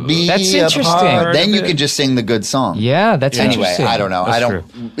gonna be That's interesting. Then you can just sing the good song. Yeah, that's anyway. Interesting. I don't know.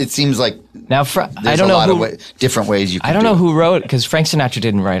 True. It seems like now there's a lot of different ways you can. I don't know who wrote it because Frank Sinatra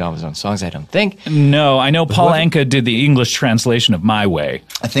didn't write all his own songs. I don't think. No, I know Paul Anka did the English translation of My Way.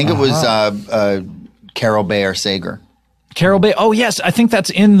 I think it was Carol Bayer Sager. Carol Bay. Oh, yes. I think that's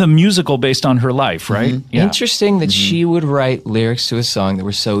in the musical based on her life, right? Yeah. Interesting that she would write lyrics to a song that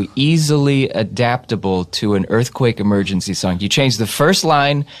were so easily adaptable to an earthquake emergency song. You change the first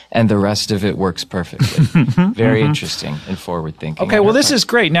line and the rest of it works perfectly. Very interesting and forward thinking. Okay, well, this is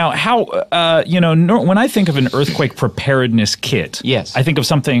great. Now, how, when I think of an earthquake preparedness kit, Yes. I think of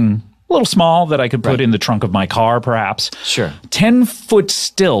something a little small that I could put in the trunk of my car, perhaps. Sure. 10-foot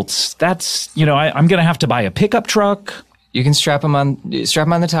stilts, that's, I'm going to have to buy a pickup truck. You can strap them on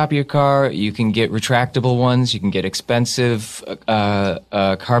the top of your car. You can get retractable ones. You can get expensive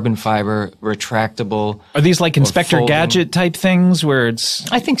carbon fiber retractable. Are these like Inspector Gadget type things where it's...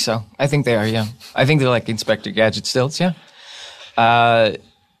 I think so. I think they are, yeah. I think they're like Inspector Gadget stilts, yeah.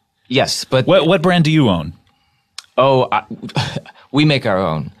 Yes, but... What brand do you own? We make our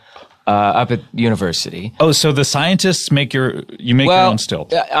own. Up at university. Oh, so the scientists make your own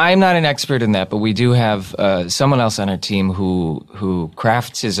stilt. I'm not an expert in that, but we do have someone else on our team who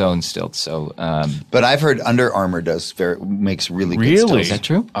crafts his own stilts. So, but I've heard Under Armour makes really good stilts. Is that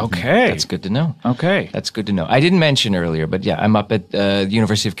true? Okay, that's good to know. Okay, that's good to know. I didn't mention earlier, but yeah, I'm up at the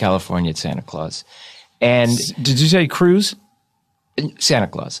University of California at Santa Claus. And did you say Cruz? Santa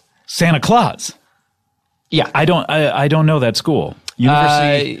Claus. Santa Claus. Yeah, I don't know that school.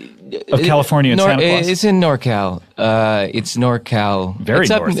 University of California at Santa Claus. It's in NorCal. It's NorCal. Very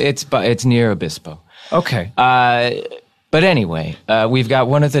north. It's near Obispo. Okay. But anyway, we've got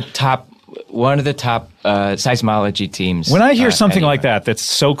one of the top seismology teams. When I hear something like that, that's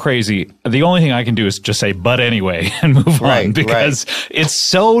so crazy, the only thing I can do is just say, but anyway, and move on because it's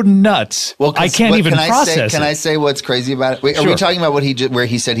so nuts. Well, I can't even process it. Can I say what's crazy about it? Wait, are we talking about where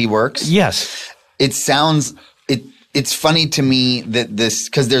he said he works? Yes. It sounds... It's funny to me that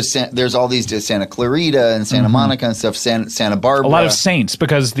because there's all these Santa Clarita and Santa Monica and stuff, Santa Barbara. A lot of saints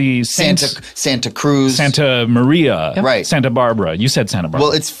because the saints, Santa Cruz, Santa Maria, right? Santa Barbara. You said Santa Barbara.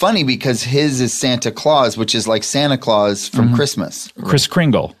 Well, it's funny because his is Santa Claus, which is like Santa Claus from Christmas. Kris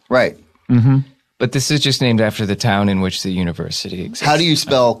Kringle, right? Mm-hmm. But this is just named after the town in which the university exists. How do you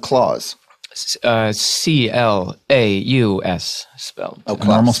spell Claus? Claus spelled. Oh,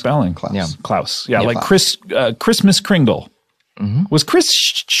 normal spelling. Klaus. Yeah, Klaus. Yeah, like Klaus. Christmas Kringle. Mm-hmm. Was Chris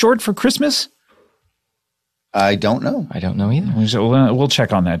short for Christmas? I don't know. I don't know either. We'll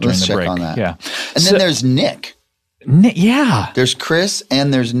check on that during the break. Let's check on that. Yeah. And then there's Nick. Yeah. There's Chris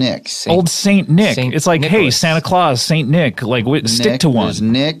and there's Nick. Old Saint Nick. It's like, Nicholas. Hey, Santa Claus, Saint Nick. Like, stick to one. There's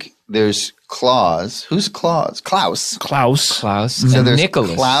Nick. There's Claus. Who's Claus? Klaus. So there's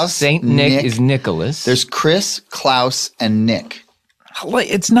Nicholas. Klaus, Saint Nick is Nicholas. There's Chris, Klaus, and Nick.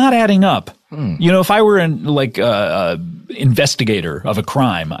 It's not adding up. If I were an investigator of a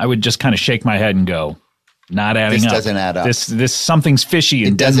crime, I would just kind of shake my head and go, not adding up. This doesn't add up. This something's fishy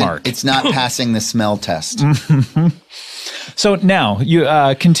in Denmark. It's not passing the smell test. So now you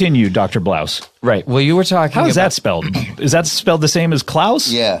continue, Dr. Blouse. Right. Well, you were talking. How is that spelled? Is that spelled the same as Klaus?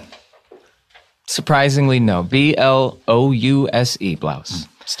 Yeah. Surprisingly, no. Blouse. Blouse.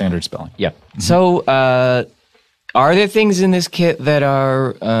 Standard spelling. Yep. So, are there things in this kit that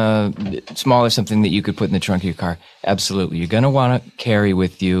are small or something that you could put in the trunk of your car? Absolutely. You're going to want to carry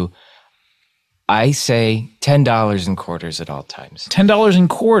with you, I say, $10 in quarters at all times. $10 in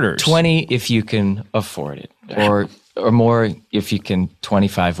quarters? 20 if you can afford it. Or more if you can.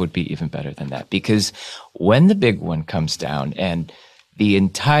 25 would be even better than that. Because when the big one comes down and the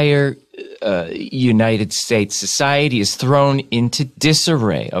entire United States society is thrown into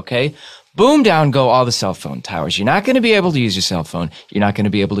disarray, okay? Boom, down go all the cell phone towers. You're not going to be able to use your cell phone. You're not going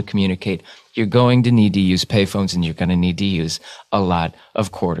to be able to communicate. You're going to need to use payphones, and you're going to need to use a lot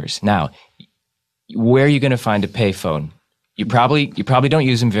of quarters. Now, where are you going to find a payphone? You probably don't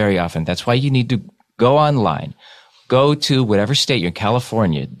use them very often. That's why you need to go online. Go to whatever state you're in,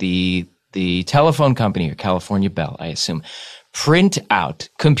 California, the telephone company or California Bell, I assume.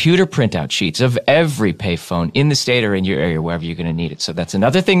 Computer printout sheets of every payphone in the state or in your area, wherever you're going to need it. So that's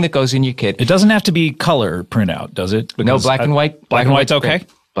another thing that goes in your kit. It doesn't have to be color printout, does it? No, black and white. Black and white's okay?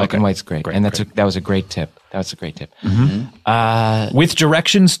 Black and white's great. And that was a great tip. Mm-hmm. With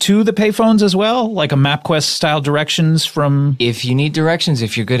directions to the payphones as well? Like a MapQuest style directions from... If you need directions,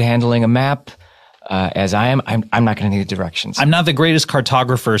 if you're good handling a map... as I am, I'm not going to need directions. I'm not the greatest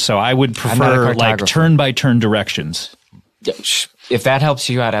cartographer, so I would prefer like turn-by-turn directions. If that helps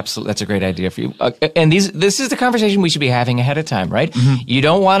you out, absolutely, that's a great idea for you. And this is the conversation we should be having ahead of time, right? Mm-hmm. You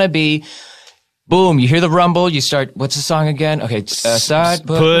don't want to be Boom, you hear the rumble, you start, what's the song again? Okay, start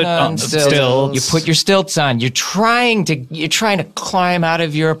putting on stilts. You put your stilts on. You're trying to climb out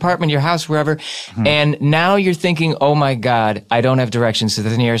of your apartment, your house, wherever. And now you're thinking, oh my God, I don't have directions to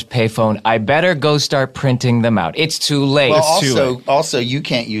the nearest payphone. I better go start printing them out. It's too late. Well, also, you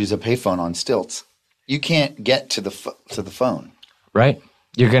can't use a payphone on stilts. You can't get to the phone. Right?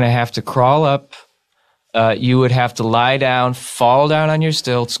 You're going to have to crawl up. You would have to lie down, fall down on your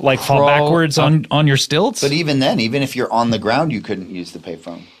stilts. Like fall backwards on your stilts? But even then, even if you're on the ground, you couldn't use the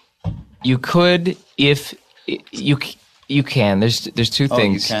payphone. You could if you can. There's two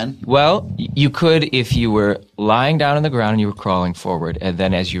things. You can? Well, you could if you were lying down on the ground and you were crawling forward. And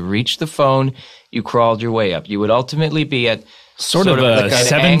then as you reached the phone, you crawled your way up. You would ultimately be at sort of a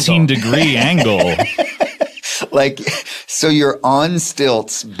 17-degree angle. Like, so you're on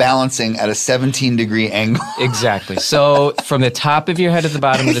stilts balancing at a 17-degree angle. Exactly. So from the top of your head to the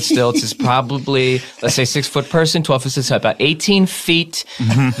bottom of the stilts is probably, let's say, 6-foot person, 12 foot height, about 18 feet.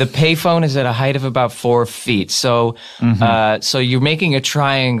 The payphone is at a height of about 4 feet. So, so you're making a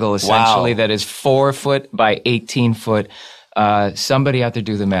triangle essentially that is 4 foot by 18 foot. Somebody out there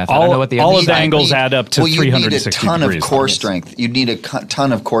do the math. I don't know what the all of the angles add up to 360 degrees. You need a ton of core strength. You need a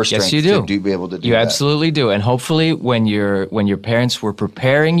ton of core strength. Yes, you do. To be able to do that. You absolutely do. And hopefully when your parents were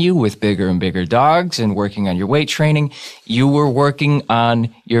preparing you with bigger and bigger dogs and working on your weight training, you were working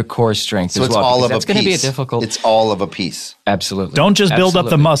on your core strength as well. So it's all of a piece. That's going to be a difficult. It's all of a piece. Absolutely. Don't just build up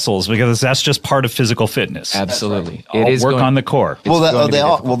the muscles because that's just part of physical fitness. Absolutely. It is work on the core.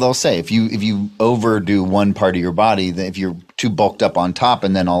 They'll say if you overdo one part of your body, that if you're too bulked up on top,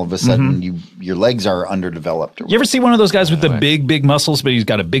 and then all of a sudden your legs are underdeveloped. You ever see one of those guys with the big muscles, but he's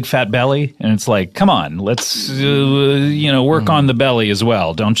got a big fat belly, and it's like, come on, let's work on the belly as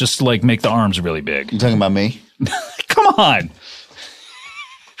well. Don't just like make the arms really big. You talking about me? Come on.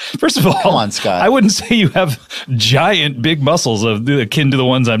 First of all, come on, Scott. I wouldn't say you have giant big muscles akin to the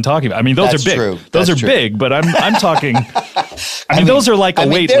ones I'm talking about. I mean, those are big. True. Those are big, but I'm talking. I mean, those are like a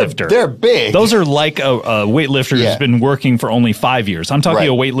weightlifter. They're big. Those are like a weightlifter who's been working for only 5 years. I'm talking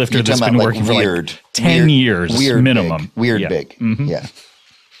a weightlifter that's been working for like 10 years minimum. Big. Weird big. Yeah.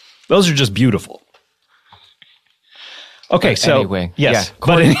 Those are just beautiful. Okay, so anyway, yes, yeah.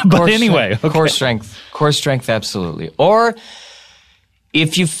 but anyway, okay. Core strength, absolutely. Or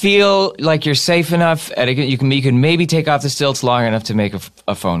if you feel like you're safe enough, you can maybe take off the stilts long enough to make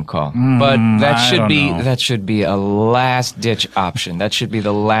a phone call. But that should be a last ditch option. That should be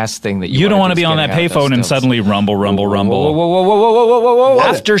the last thing that you don't want to be on that payphone and suddenly rumble. Whoa.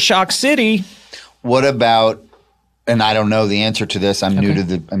 Aftershock City. What about? And I don't know the answer to this. I'm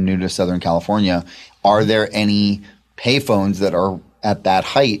new to Southern California. Are there any payphones that are at that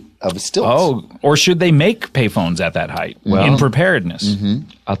height of stilts? Oh, or should they make payphones at that height in preparedness?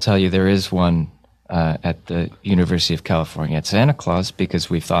 I'll tell you, there is one at the University of California at Santa Claus because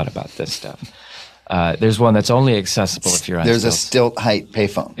we've thought about this stuff. There's one that's only accessible if you're on There's stilts. a stilt height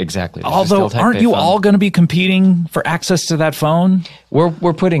payphone. Exactly. Although, aren't you all going to be competing for access to that phone?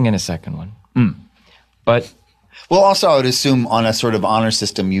 We're putting in a second one. But well, also I would assume on a sort of honor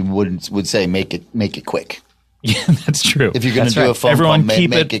system you would say make it quick. Yeah, that's true. If you're going to do a phone everyone call,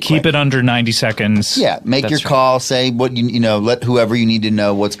 keep it under 90 seconds. Yeah, make your call, say what let whoever you need to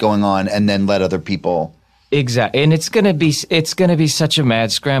know what's going on, and then let other people. Exactly, and it's going to be such a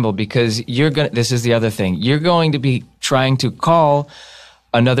mad scramble because this is the other thing. You're going to be trying to call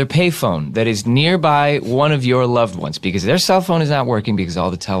another payphone that is nearby one of your loved ones because their cell phone is not working because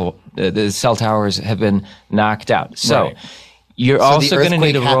all the cell towers have been knocked out. So you're also going to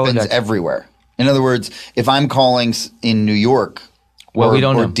need a Rolodex. Happens everywhere. In other words, if I'm calling in New York or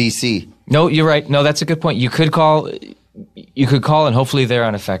DC. No, you're right. No, that's a good point. You could call and hopefully they're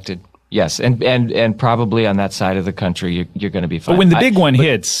unaffected. Yes, and probably on that side of the country you're going to be fine. But when the big one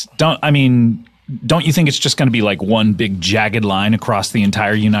hits, don't you think it's just going to be like one big jagged line across the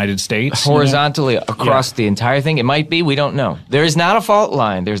entire United States? Horizontally across the entire thing? It might be. We don't know. There is not a fault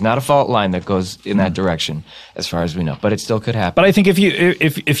line. There's not a fault line that goes in that direction as far as we know. But it still could happen. But I think if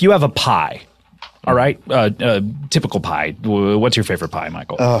you have a pie, all right, typical pie. What's your favorite pie,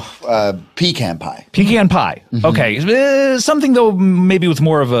 Michael? Pecan pie. Pecan pie. Okay, something though maybe with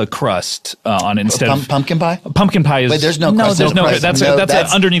more of a crust on it instead of pumpkin pie. Pumpkin pie is there's no crust. There's no crust.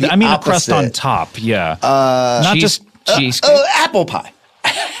 That's underneath. I mean a crust on top. Yeah, not just cheese. Apple pie.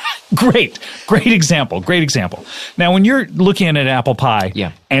 Great example. Now, when you're looking at an apple pie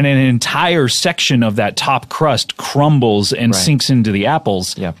and an entire section of that top crust crumbles and sinks into the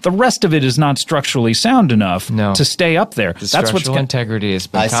apples, the rest of it is not structurally sound enough to stay up there. The structural integrity has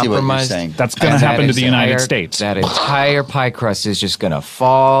been compromised. See what you're saying. That's going to happen to the United States. That entire pie crust is just going to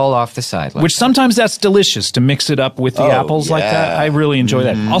fall off the side. Which sometimes that's delicious to mix it up with the apples like that. I really enjoy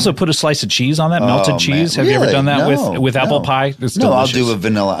that. Also, put a slice of cheese on that, melted cheese. Have you ever done that with apple pie? It's delicious. I'll do a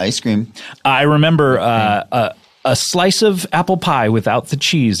vanilla ice cream. I remember a slice of apple pie without the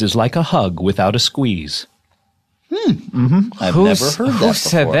cheese is like a hug without a squeeze. I've never heard that before. Who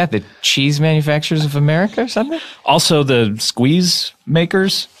said that? The cheese manufacturers of America or something? Also the squeeze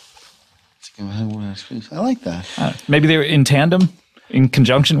makers. I like that. Maybe they're in tandem, in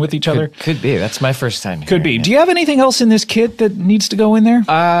conjunction with each other. Could be. That's my first time. Could be. Do you have anything else in this kit that needs to go in there?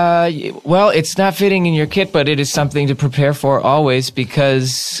 Well, it's not fitting in your kit, but it is something to prepare for always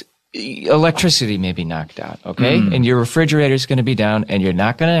because electricity may be knocked out, okay? And your refrigerator is going to be down, and you're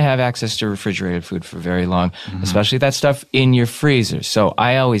not going to have access to refrigerated food for very long, especially that stuff in your freezer. So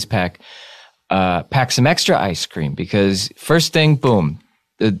I always pack some extra ice cream because first thing, boom,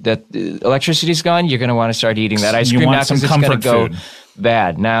 that electricity's gone. You're going to want to start eating that ice cream now because it's going to go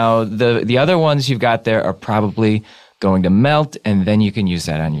bad. Now the other ones you've got there are probably going to melt, and then you can use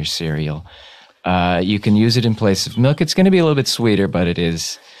that on your cereal. You can use it in place of milk. It's going to be a little bit sweeter, but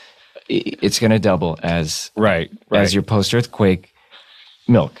it's going to double as as your post-earthquake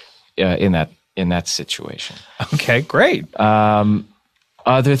milk in that situation. Okay, great.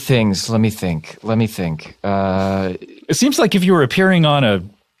 Other things, let me think. It seems like if you were appearing on a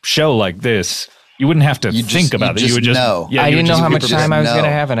show like this, you wouldn't have to think about it. You would just know. Yeah, I didn't know how much time I was going to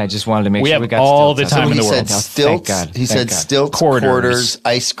have, and I just wanted to make sure we got all the stilts. time in the world. He said stilts, quarters,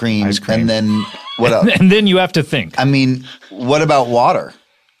 ice cream, and then what else? And then you have to think. I mean, what about water?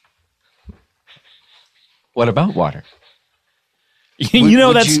 What about water? You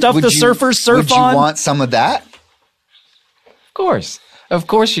know that stuff the surfers surf on? Would you want some of that? Of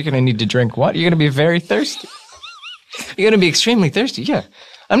course you're going to need to drink water. You're going to be very thirsty. You're going to be extremely thirsty, yeah.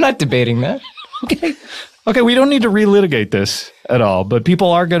 I'm not debating that. Okay, we don't need to relitigate this at all, but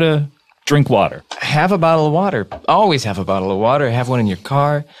people are going to drink water. Have a bottle of water. Always have a bottle of water. Have one in your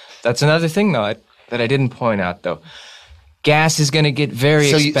car. That's another thing, though, that I didn't point out, though. Gas is going to get very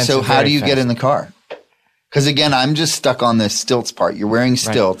expensive. So how do you get in the car? Because, again, I'm just stuck on this stilts part. You're wearing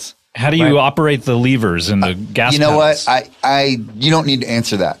stilts. How do you operate the levers and the gas You know pedals? what? You don't need to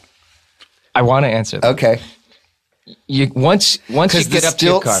answer that. I want to answer that. Okay. Once you get up to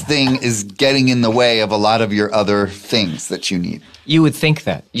your car. Because the stilts thing is getting in the way of a lot of your other things that you need. You would think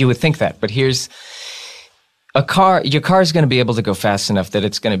that. But here's a car. Your car is going to be able to go fast enough that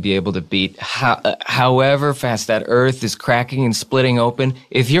it's going to be able to beat however fast that earth is cracking and splitting open.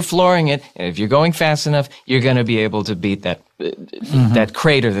 If you're flooring it, and if you're going fast enough, you're going to be able to beat that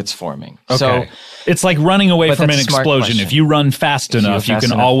crater that's forming. Okay. So it's like running away from an explosion. Question. If you run fast enough, you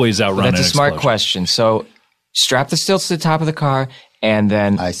can always outrun an explosion. That's a smart question. So strap the stilts to the top of the car and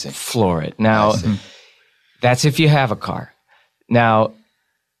then floor it. Now, that's if you have a car. Now,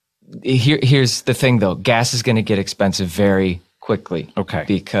 here's the thing, though. Gas is going to get expensive very quickly. Okay.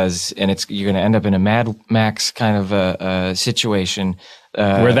 Because you're going to end up in a Mad Max kind of a situation.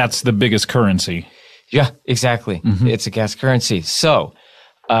 Where that's the biggest currency. Yeah, exactly. It's a gas currency. So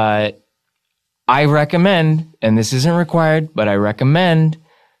I recommend, and this isn't required, but I recommend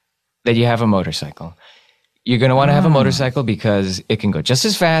that you have a motorcycle. You're going to want to have a motorcycle because it can go just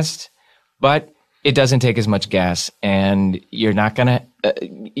as fast, but it doesn't take as much gas, and you're not going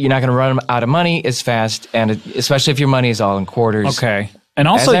to run out of money as fast, and especially if your money is all in quarters. Okay. And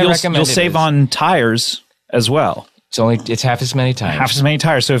also you'll save on tires as well. It's half as many tires. Half as many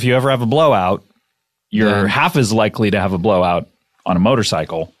tires. So if you ever have a blowout, you're half as likely to have a blowout on a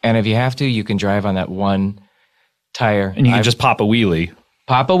motorcycle. And if you have to, you can drive on that one tire. And you can just pop a wheelie.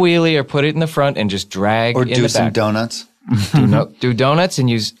 Pop a wheelie or put it in the front and just drag in the back. Or do some donuts. Do donuts and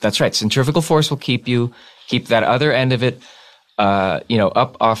use, that's right, centrifugal force will keep that other end of it,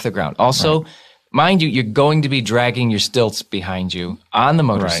 up off the ground. Also, mind you, you're going to be dragging your stilts behind you on the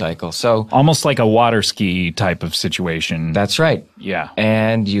motorcycle. Right. So almost like a water ski type of situation. That's right. Yeah.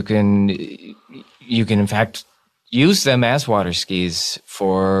 And you can in fact use them as water skis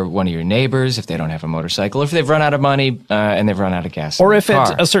for one of your neighbors if they don't have a motorcycle, if they've run out of money and they've run out of gas. Or if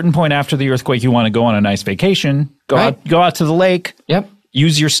at a certain point after the earthquake you want to go on a nice vacation, go out to the lake. Yep.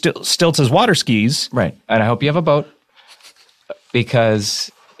 Use your stilts as water skis. Right. And I hope you have a boat because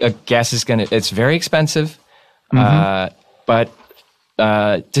gas is it's very expensive. But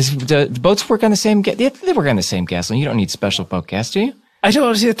do boats work on the same gas? They work on the same gasoline. You don't need special boat gas, do you? I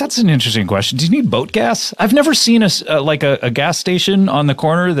don't see. That's an interesting question. Do you need boat gas? I've never seen a gas station on the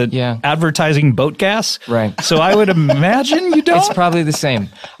corner that advertising boat gas. Right. So I would imagine you don't. It's probably the same.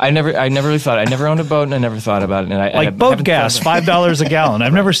 I never really thought. I never owned a boat, and I never thought about it. And I boat gas, $5 a gallon.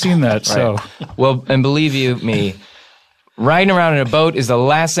 I've never seen that. Right. So well, and believe you me, riding around in a boat is the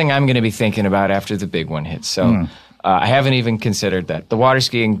last thing I'm going to be thinking about after the big one hits. So. I haven't even considered that. The water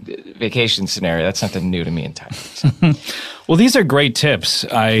skiing vacation scenario, that's something new to me entirely. So. Well, these are great tips.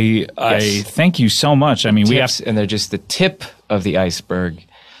 I thank you so much. I mean, and they're just the tip of the iceberg.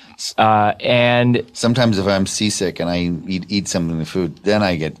 And sometimes if I'm seasick and I eat something in the food, then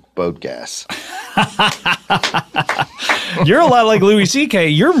I get boat gas. You're a lot like Louis C.K.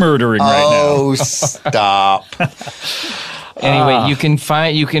 You're murdering right now. Oh, stop. Anyway, you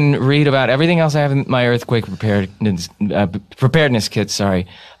can read about everything else I have in my earthquake preparedness kit. Sorry,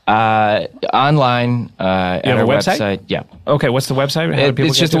 online at our website. Yeah. Okay, what's the website?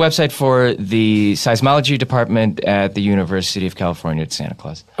 It's just a website for the seismology department at the University of California at Santa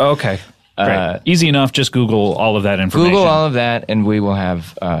Claus. Okay. Great. Easy enough. Just Google all of that information. Google all of that, and we will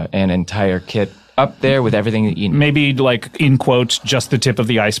have an entire kit up there with everything that you need. Maybe like in quotes, just the tip of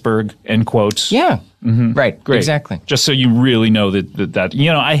the iceberg, end quotes. Yeah. Mm-hmm. Right. Great. Exactly. Just so you really know that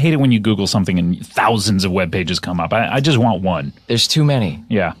I hate it when you Google something and thousands of web pages come up. I just want one. There's too many.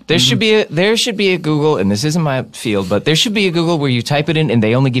 Yeah. There should be a Google, and this isn't my field, but there should be a Google where you type it in and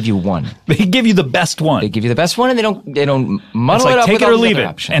they only give you one. They give you the best one. They give you the best one, and they don't muddle it up with take it or all the leave other it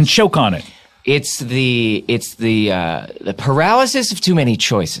options. and choke on it. It's the paralysis of too many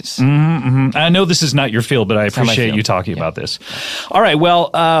choices. Mm-hmm. I know this is not your field, but I appreciate you talking about this. All right.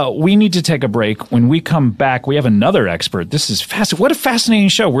 Well, we need to take a break. When we come back, we have another expert. This is fascinating. What a fascinating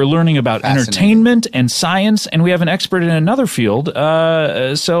show. We're learning about entertainment and science, and we have an expert in another field.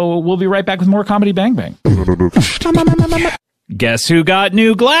 So we'll be right back with more Comedy Bang Bang. Guess who got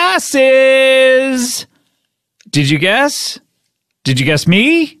new glasses? Did you guess? Did you guess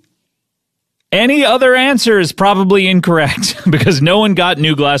me? Any other answer is probably incorrect because no one got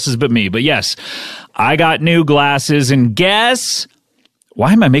new glasses but me. But yes, I got new glasses, and guess,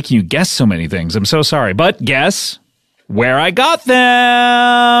 why am I making you guess so many things? I'm so sorry. But guess where I got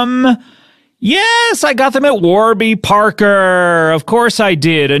them. Yes, I got them at Warby Parker. Of course I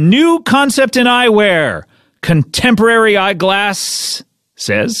did. A new concept in eyewear. Contemporary eyeglass,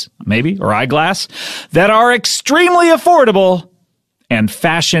 maybe, or eyeglass, that are extremely affordable and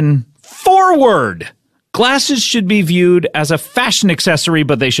fashion forward. Glasses should be viewed as a fashion accessory,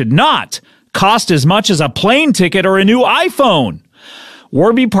 but they should not cost as much as a plane ticket or a new iPhone.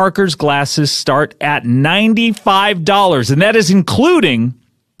 Warby Parker's glasses start at $95, and that is including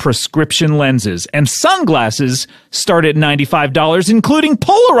prescription lenses. And sunglasses start at $95, including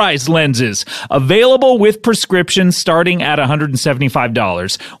polarized lenses, available with prescriptions starting at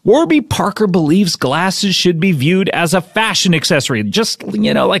 $175. Warby Parker believes glasses should be viewed as a fashion accessory, just,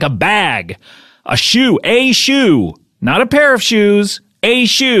 like a bag, a shoe, not a pair of shoes, a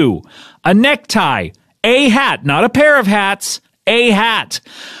shoe, a necktie, a hat, not a pair of hats, a hat.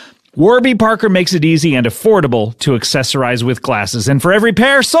 Warby Parker makes it easy and affordable to accessorize with glasses. And for every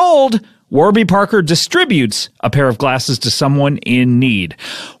pair sold, Warby Parker distributes a pair of glasses to someone in need.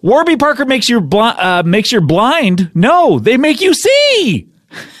 Warby Parker makes you blind. No, they make you see.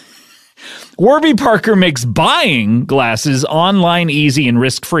 Warby Parker makes buying glasses online, easy, and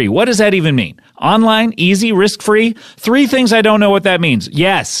risk-free. What does that even mean? Online, easy, risk-free? 3 things I don't know what that means.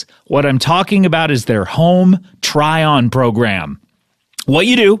 Yes, what I'm talking about is their home try-on program. What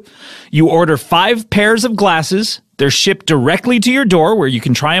you do, you order 5 pairs of glasses. They're shipped directly to your door where you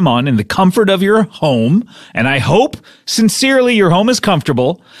can try them on in the comfort of your home. And I hope, sincerely, your home is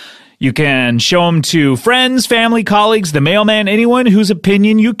comfortable. You can show them to friends, family, colleagues, the mailman, anyone whose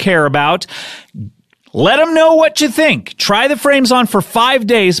opinion you care about. Let them know what you think. Try the frames on for 5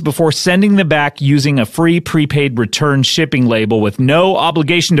 days before sending them back using a free prepaid return shipping label with no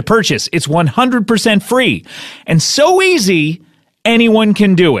obligation to purchase. It's 100% free and so easy. Anyone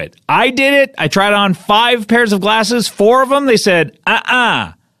can do it. I did it. I tried on 5 pairs of glasses. 4 of them, they said,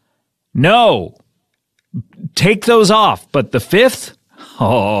 no, take those off. But the 5th,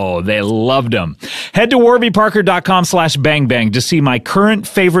 oh, they loved them. Head to warbyparker.com/bangbang to see my current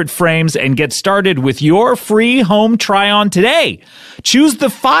favorite frames and get started with your free home try-on today. Choose the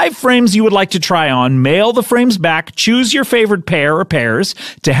 5 frames you would like to try on, mail the frames back, choose your favorite pair or pairs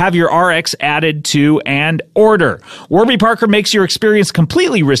to have your RX added to, and order. Warby Parker makes your experience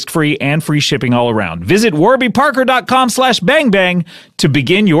completely risk-free and free shipping all around. Visit warbyparker.com/bangbang to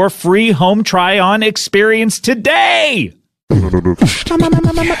begin your free home try-on experience today.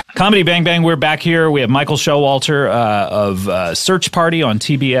 Comedy Bang Bang, we're back here. We have Michael Showalter of Search Party on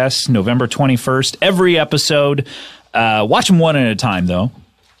TBS, November 21st. Every episode. Watch them one at a time, though.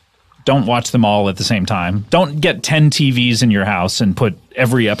 Don't watch them all at the same time. Don't get 10 TVs in your house and put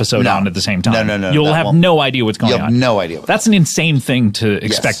every episode on at the same time. No. You'll have no idea what's going on. You'll have no idea. That's an insane thing to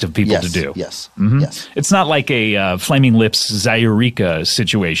expect of people to do. Yes. It's not like a Flaming Lips Zyreka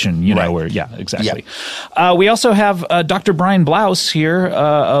situation, where, exactly. Yeah. We also have Dr. Brian Blouse here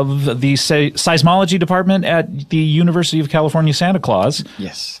of the seismology department at the University of California, Santa Claus.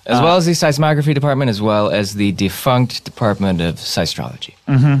 Yes. As well as the seismography department, as well as the defunct department of seismology.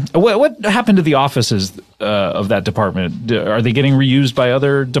 What happened to the offices of that department? Are they getting reused by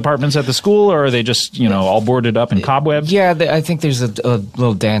other departments at the school, or are they just all boarded up in cobwebs? Yeah, I think there's a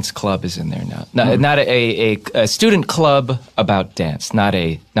little dance club is in there now. Not a student club about dance, not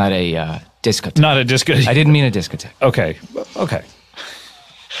a discotheque. Not a discotheque. I didn't mean a discotheque. Okay.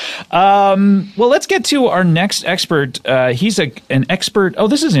 Well, let's get to our next expert. He's an expert. Oh,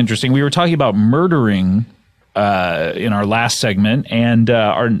 this is interesting. We were talking about murdering in our last segment, and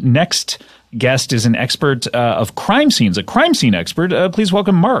our next guest is an expert of crime scenes, a crime scene expert. Please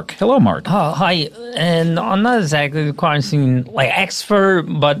welcome Mark. Hello, Mark. Hi, and I'm not exactly the crime scene expert,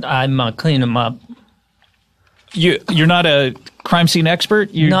 but I'm cleaning them up. You're not a crime scene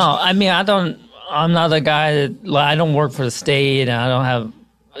expert? No, I mean I'm not a guy that I don't work for the state, and I don't have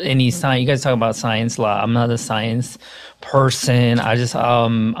any science. You guys talk about science a lot. I'm not a science person. I just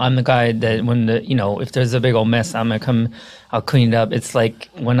I'm the guy that when if there's a big old mess, I'm gonna come. I'll clean it up. It's like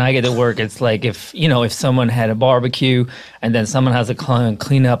when I get to work, it's like if someone had a barbecue and then someone has to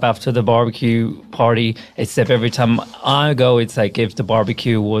clean up after the barbecue party. Except every time I go, it's like if the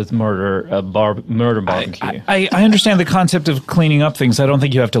barbecue was murder barbecue. I understand the concept of cleaning up things. I don't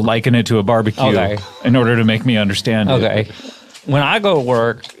think you have to liken it to a barbecue in order to make me understand it. Okay. When I go to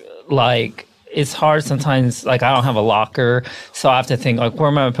work, it's hard sometimes, I don't have a locker, so I have to think, where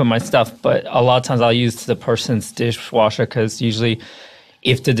am I going to put my stuff? But a lot of times I'll use the person's dishwasher, because usually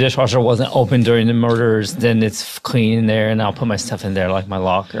if the dishwasher wasn't open during the murders, then it's clean in there, and I'll put my stuff in there, like my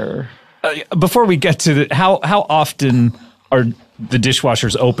locker. Before we get to how often are the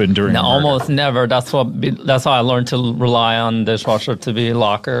dishwashers open during the murder? Almost never. That's why I learned to rely on the dishwasher to be a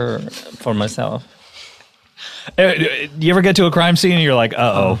locker for myself. You ever get to a crime scene and you're like,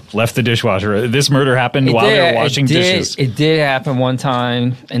 left the dishwasher. This murder happened while they were washing dishes. It did happen one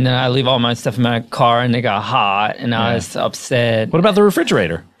time, and then I leave all my stuff in my car, and it got hot, and I was upset. What about the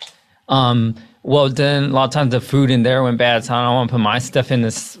refrigerator? Well, then a lot of times the food in there went bad, so I don't want to put my stuff in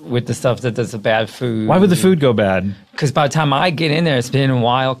this with the stuff that does the bad food. Why would the food go bad? Because by the time I get in there, it's been a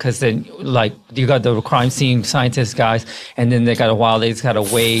while. Because then, you got the crime scene scientist guys, and then they got a while. They just got to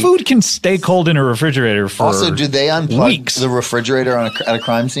wait. Food can stay cold in a refrigerator for Also, do they unplug weeks. The refrigerator at a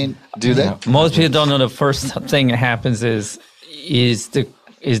crime scene? Do they? Most people don't know the first thing that happens is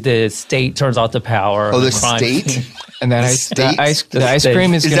the state turns off the power. Oh, the crime state? scene. And that the ice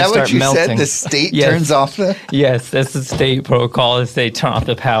cream is going to start melting. Is that what you said? The state Yes. turns off the... Yes, that's the state protocol. Is they turn off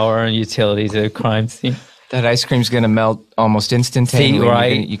the power and utilities at a crime scene. That ice cream's going to melt almost instantaneously.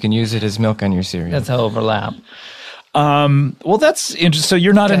 Right. You can use it as milk on your cereal. That's how overlap. Well, that's interesting. So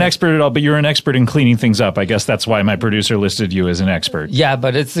you're not an expert at all, but you're an expert in cleaning things up. I guess that's why my producer listed you as an expert. Yeah,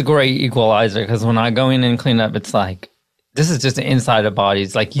 but it's a great equalizer, because when I go in and clean up, it's like, this is just the inside of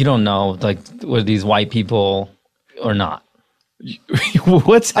bodies. You don't know, were these white people or not.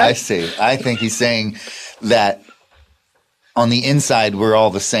 What's that? I see. I think he's saying that on the inside, we're all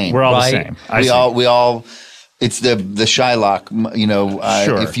the same. We're all Right. the same. We all. It's the Shylock.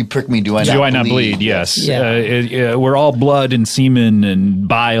 Sure. If you prick me, do I not bleed? Yes. Yeah. We're all blood and semen and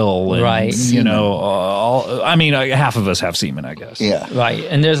bile. And, Right. half of us have semen, I guess. Yeah. Right,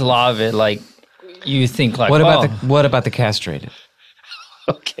 and there's a lot of it. You think What about the castrated?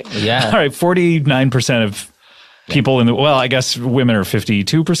 Okay. Yeah. All right. 49% of people I guess women are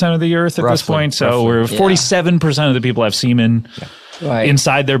 52% of the earth at this point. So we're 47% of the people have semen Right.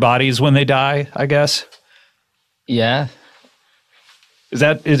 inside their bodies when they die, I guess. Yeah.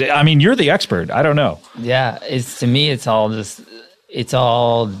 You're the expert. I don't know. Yeah, to me, it's all just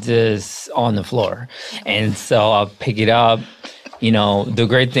on the floor, and so I'll pick it up. The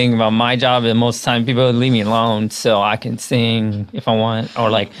great thing about my job is most of the time people leave me alone, so I can sing if I want, or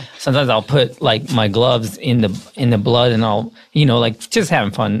sometimes I'll put my gloves in the blood, and I'll just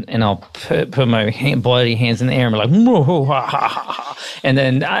having fun, and I'll put my bloody hands in the air and be like, "Moo, ha, ha, ha," and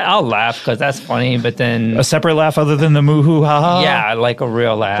then I'll laugh because that's funny. But then A separate laugh other than the moo hoo ha ha? yeah, like a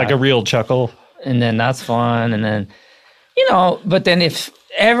real laugh, Like a real chuckle. and then that's fun, and then But then if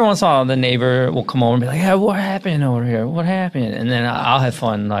every once in a while the neighbor will come over and be like, "Hey, what happened over here? What happened?" And then I'll have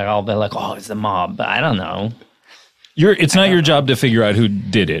fun. Like I'll be like, "Oh, it's the mob," but I don't know. It's not your job to figure out who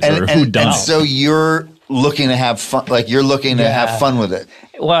did it or who done it. And so you're looking to have fun. Like you're looking to have fun with it.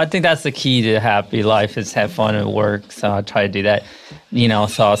 Well, I think that's the key to happy life is have fun at work. So I try to do that.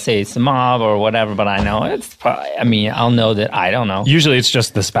 So I'll say it's the mob or whatever, but I know it's probably, I'll know that I don't know. Usually it's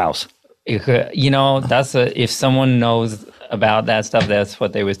just the spouse. If someone knows about that stuff, that's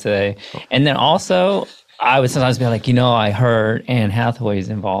what they would say. And then also, I would sometimes be like, I heard Anne Hathaway's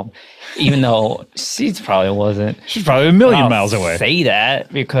involved, even though she probably wasn't. She's probably a million miles away. Say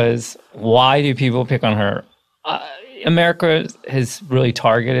that because why do people pick on her? America has really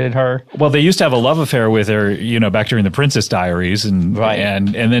targeted her. Well, they used to have a love affair with her, back during the Princess Diaries, and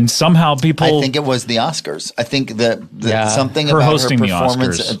then somehow people. I think it was the Oscars. I think that something her about hosting her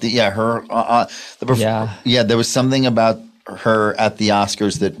performance. the Oscars. There was something about her at the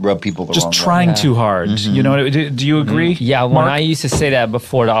Oscars that rubbed people the wrong way. Just trying too hard. Mm-hmm. Do you agree? Yeah, when Mark? I used to say that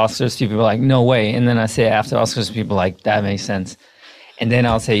before the Oscars, people were like, "No way," and then I say it after the Oscars, people are like, "That makes sense," and then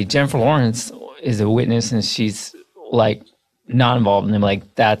I'll say Jennifer Lawrence is a witness and she's like not involved, and I'm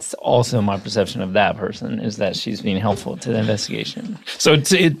like, that's also my perception of that person is that she's being helpful to the investigation. So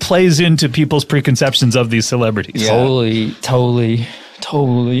it plays into people's preconceptions of these celebrities. Yeah.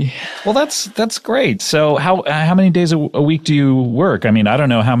 Totally. Well, that's great. So how many days a week do you work? I don't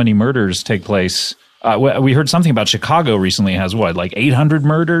know how many murders take place. We heard something about Chicago recently has like 800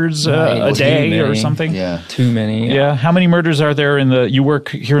 murders a day or something. Yeah, too many. Yeah. How many murders are there you work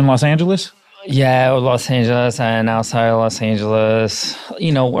here in Los Angeles? Yeah, Los Angeles and outside of Los Angeles,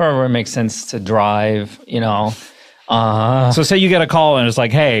 wherever it makes sense to drive, So say you get a call and it's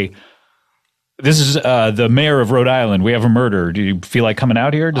like, hey, this is the mayor of Rhode Island. We have a murder. Do you feel like coming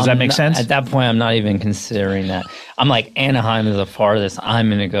out here? Does that make sense? At that point, I'm not even considering that. I'm like, Anaheim is the farthest I'm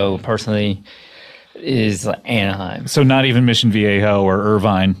going to go personally is Anaheim. So not even Mission Viejo or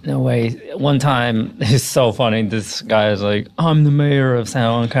Irvine? No way. One time, it's so funny. This guy is like, I'm the mayor of San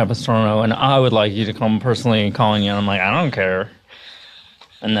Juan Capistrano, and I would like you to come personally and call you. And I'm like, I don't care.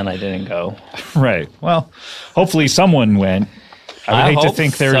 And then I didn't go. Right. Well, hopefully someone went. I would hate to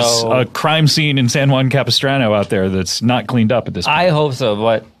think there's a crime scene in San Juan Capistrano out there that's not cleaned up at this point. I hope so,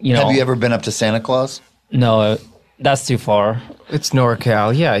 but, Have you ever been up to Santa Claus? No, that's too far. It's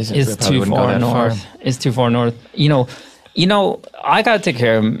NorCal. Yeah, it's too far north. It's too far north. I got to take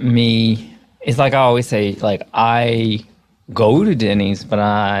care of me. It's like I always say, like, I go to Denny's, but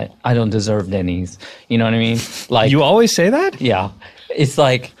I don't deserve Denny's. You know what I mean? Like, you always say that? Yeah. It's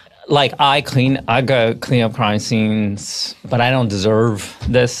like I go clean up crime scenes, but I don't deserve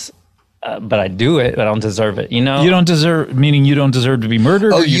this. But I do it, but I don't deserve it, You don't deserve, meaning you don't deserve to be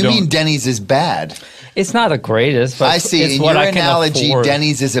murdered? Oh, you mean Denny's is bad? It's not the greatest, but I see. it's In what your I can analogy, afford.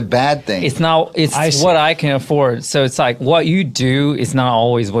 Denny's is a bad thing. It's not. It's what I can afford. So it's like what you do is not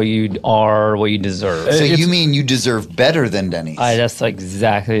always what you are, what you deserve. So you mean you deserve better than Denny's? That's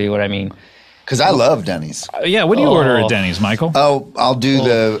exactly what I mean. Because I love Denny's. Yeah, what do you order at Denny's, Michael? Oh, I'll do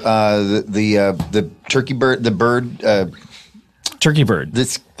the turkey bird, the bird. Turkey bird.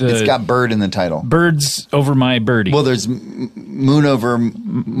 It's got bird in the title. Birds over my birdie. Well, there's moon over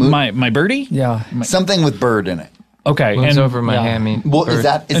moon. My birdie? Yeah. Something with bird in it. Okay. Moon's over my hammy. Well,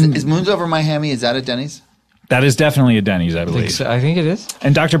 is Moon's over my hammy? Is that at Denny's? That is definitely at Denny's, I believe. I think it is.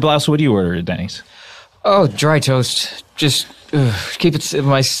 And Dr. Blouse, what do you order at Denny's? Oh, dry toast. Just keep it.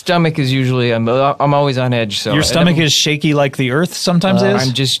 My stomach is usually. I'm always on edge. So your stomach is shaky like the earth sometimes is.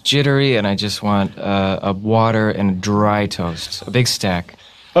 I'm just jittery, and I just want a water and a dry toast, a big stack.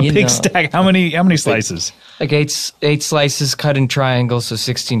 A big stack. How many slices? Like eight slices cut in triangles, so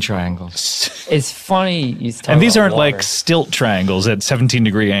 16 triangles. It's funny. And these aren't like stilt triangles at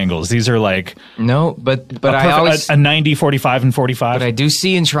 17-degree angles. These are like no, but I always a 90, 45, and 45. But I do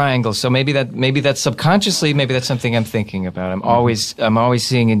see in triangles, so maybe that's subconsciously, maybe that's something I'm thinking about. I'm always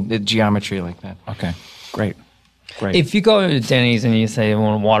seeing in the geometry like that. Okay, great. If you go to Denny's and you say I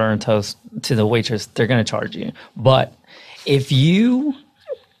want water and toast to the waitress, they're going to charge you. But if you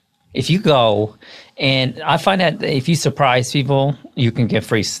go, and I find that if you surprise people, you can get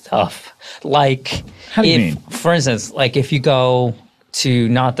free stuff. Like, how do you mean? For instance, like if you go to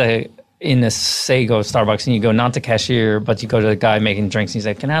go to Starbucks and you go not the cashier, but you go to the guy making drinks and he's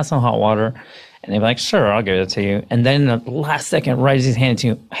like, can I have some hot water? And they're like, sure, I'll give it to you. And then the last second, raises his hand to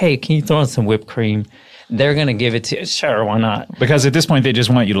you, hey, can you throw in some whipped cream? they're going to give it to you. Sure, why not? Because at this point, they just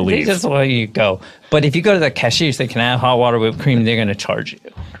want you to They leave. just want you to go. But if you go to the cashier, say, can I have hot water whipped cream? They're going to charge you.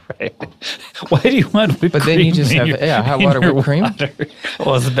 Right? Why do you want whipped But cream? then you just in have your- hot in water your whipped cream. water?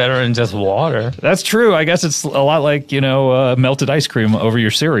 Well, it's better than just water. That's true. I guess it's a lot like, melted ice cream over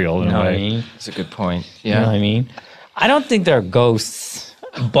your cereal in You a know what I way. mean? That's a good point. You know what I mean? I don't think they're ghosts,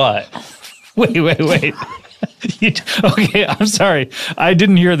 but Wait. Okay, I'm sorry. I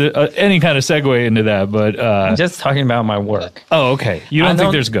didn't hear any kind of segue into that, but I'm just talking about my work. oh, okay. You don't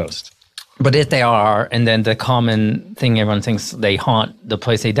think there's ghosts? But if they are, and then the common thing everyone thinks they haunt the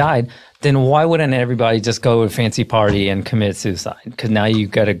place they died, then why wouldn't everybody just go to a fancy party and commit suicide? Because now you've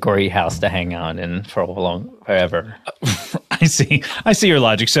got a great house to hang out in for forever. I see your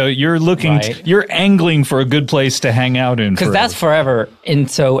logic. So you're looking, Right. you're angling for a good place to hang out in. Because that's forever. And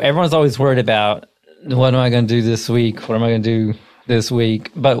so everyone's always worried about, what am I going to do this week? What am I going to do this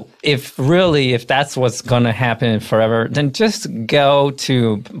week? But if that's what's going to happen forever, then just go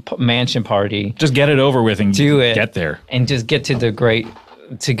to mansion party. Just get it over with and Do it. get there. And just get to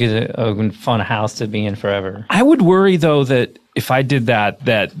to get a fun house to be in forever. I would worry, though, that if I did that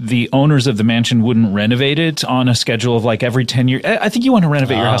the owners of the mansion wouldn't renovate it on a schedule of like every 10 years. I think you want to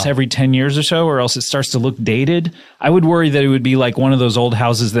renovate your house every 10 years or so, or else it starts to look dated. I would worry that it would be like one of those old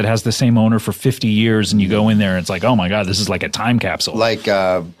houses that has the same owner for 50 years, and you go in there and it's like, oh my God, this is like a time capsule. Like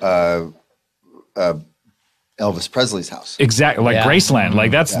Elvis Presley's house. Exactly, like Yeah. Graceland.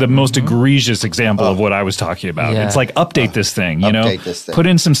 Like that's the most egregious example of what I was talking about. Yeah. It's like update this thing, Update this thing. Put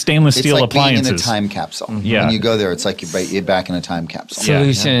in some stainless It's steel like being in appliances. a time capsule. Yeah. When you go there, it's like you're back in a time capsule. Yeah.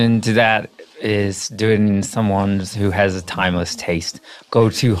 Solution to that is doing someone who has a timeless taste. Go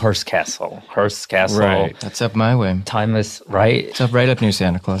to Hearst Castle. Hearst Castle. Right. That's up my way. Timeless, right? It's up right up near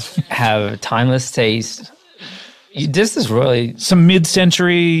Santa Claus. Have timeless taste. This is really Some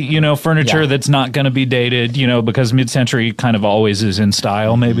mid-century, furniture Yeah. that's not going to be dated, because mid-century kind of always is in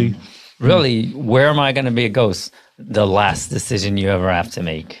style, maybe. really, where am I going to be a ghost? The last decision you ever have to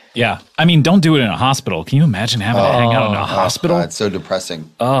make. Yeah. I mean, don't do it in a hospital. Can you imagine having to hang out in a hospital? God, it's so depressing.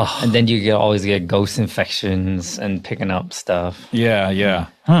 And then you always get ghost infections and picking up stuff. Yeah.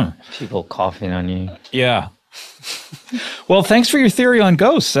 Huh. People coughing on you. Yeah. Well, thanks for your theory on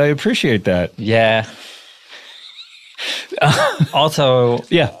ghosts. I appreciate that. Yeah. Also,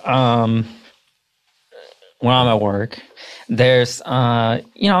 Yeah. when I'm at work, there's,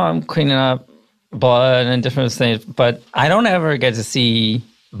 I'm cleaning up blood and different things, but I don't ever get to see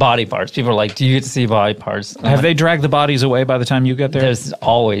body parts. People are like, do you get to see body parts? And I'm Have like, they dragged the bodies away by the time you get there? There's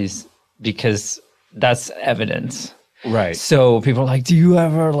always, because that's evidence. Right. So people are like, do you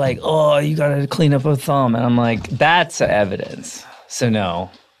ever you got to clean up a thumb? And I'm like, that's evidence. So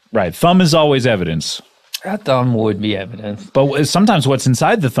no, Right. Thumb is always evidence. that thumb would be evidence. But sometimes what's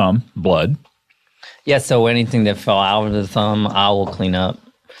inside the thumb, blood. Yeah, so anything that fell out of the thumb, I will clean up,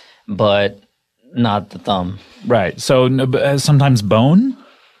 but not the thumb. Right. So sometimes bone,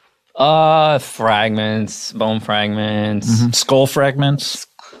 Fragments, bone fragments. skull fragments.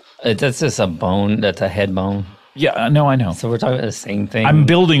 That's just a bone. That's a head bone. Yeah, no, I know. So we're talking about the same thing. I'm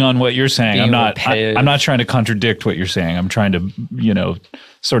building on what you're saying. Being I'm not. repetitive. I'm not trying to contradict what you're saying. I'm trying to,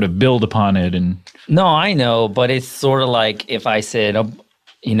 sort of build upon it. And No, I know, but it's sort of like if I said,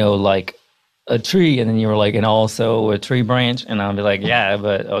 like a tree, and then you were like, and also a tree branch, and I'll be like, yeah,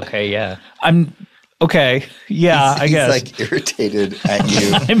 but okay, yeah. I'm okay. Yeah, I He's guess. like irritated at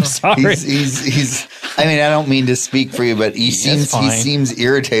you. I'm sorry. He's. I mean, I don't mean to speak for you, but he fine. seems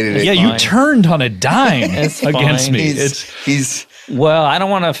irritated. At Yeah, you. you turned on a dime It's against fine. me. He's Well, I don't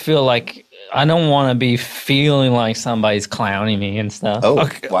want to feel like I don't want to be feeling like somebody's clowning me and stuff. oh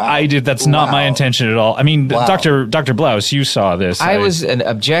Okay, wow. I did. That's not my Wow. intention at all. I mean, Wow. Dr. Blouse, you saw this. I was an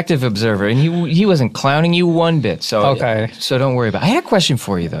objective observer, and he wasn't clowning you one bit. So Okay. So don't worry about it. I had a question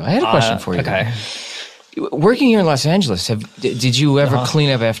for you, though. Okay. Working here in Los Angeles, did you ever clean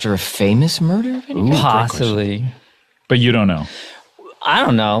up after a famous murder of any kind? Possibly. but you don't know. I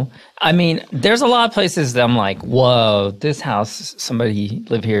don't know. I mean, there's a lot of places that I'm like, whoa, this house, somebody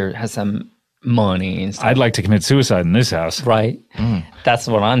live here has some money and stuff. I'd like to commit suicide in this house. Right? That's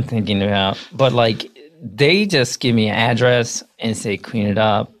what I'm thinking about. But they just give me an address and say clean it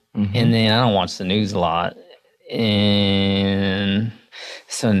up. And then I don't watch the news a lot. And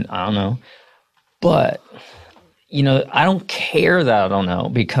so I don't know. But, I don't care that I don't know,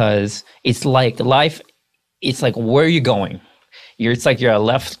 because it's like life, it's like, where are you going? It's like you're a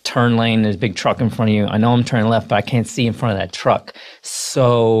left turn lane, there's a big truck in front of you. I know I'm turning left, but I can't see in front of that truck.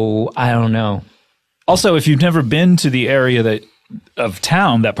 So I don't know. Also, if you've never been to the area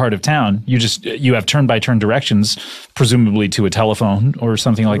that part of town, you have turn by turn directions, presumably to a telephone or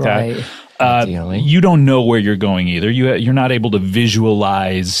something like Right. that. ideally. You don't know where you're going either. You're not able to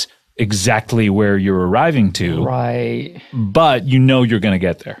visualize exactly where you're arriving to, Right. but you know you're going to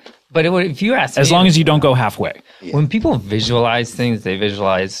get there. But if you ask As me, long as you don't go halfway. when people visualize things, they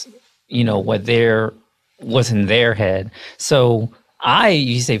visualize, what's in their head. So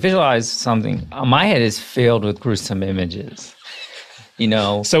you say visualize something. My head is filled with gruesome images.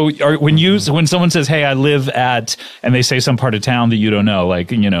 So when someone says, "Hey, I live at," and they say some part of town that you don't know, like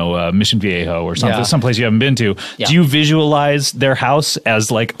Mission Viejo or something, Yeah. someplace you haven't been to, Yeah. do you visualize their house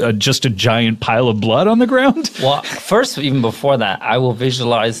as like just a giant pile of blood on the ground? Well, first, even before that, I will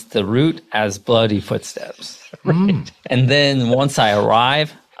visualize the route as bloody footsteps. Right. And then once I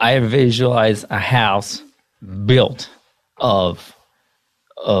arrive, I visualize a house built of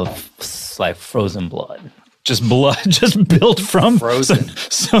like frozen blood. Just blood, just built from Frozen.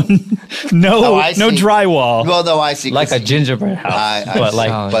 So no Oh, I see. drywall. Well, no, I see. Like a gingerbread house, I but see.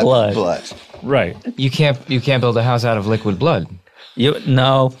 like But blood. blood. Right. You can't build a house out of liquid blood.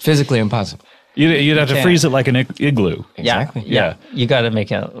 No. Physically impossible. You'd have to can't. freeze it like an igloo. Exactly. Yeah. You got to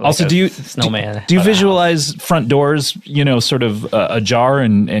make it like Also, a do you snowman. Do you out of a visualize front doors, sort of ajar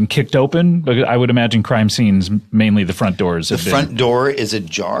and kicked open? Because I would imagine crime scenes, mainly the front doors. The front door is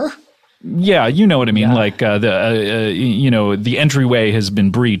ajar? Yeah, you know what I mean. Yeah. Like the entryway has been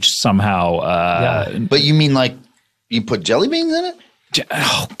breached somehow. But you mean like you put jelly beans in it?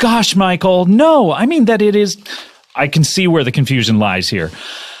 Oh gosh, Michael, no. I mean that it is. I can see where the confusion lies here.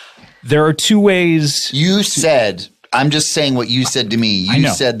 There are two ways. You said, I'm just saying what you said to me. I You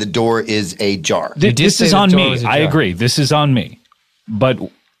know. said the door is ajar. did This say is the on door me. was I ajar. agree. This is on me. But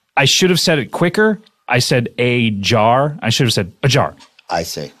I should have said it quicker. I said a jar. I should have said ajar. I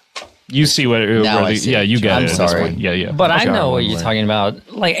see. You see what? Now I see. Yeah, you get I'm it. at this sorry. point. Yeah. But I Okay. know what you're talking about.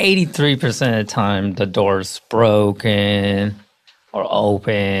 Like 83% of the time, the door's broken or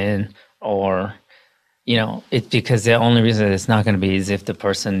open, or it's because the only reason it's not going to be is if the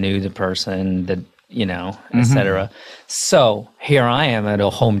person knew the person, that etc. So here I am at a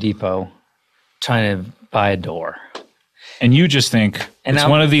Home Depot trying to buy a door, And you just think And it's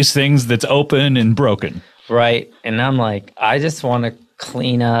I'm- one of these things that's open and broken. right? And I'm like, I just want to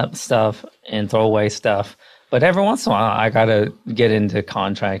clean up stuff and throw away stuff. But every once in a while, I got to get into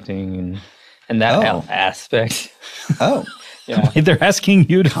contracting and that Oh. aspect. Oh, They're asking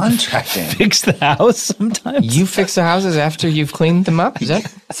you to contracting. fix the house sometimes. You fix the houses after you've cleaned them up? Is that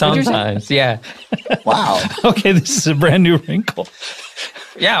what you're saying? Sometimes, yeah. Wow. Okay, this is a brand new wrinkle.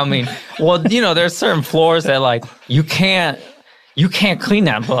 Yeah, I mean, well, there's certain floors that like you can't clean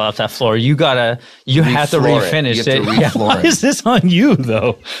that floor. You have to Refloor it. refinish You have to it. Yeah. refloor Why it. is this on you,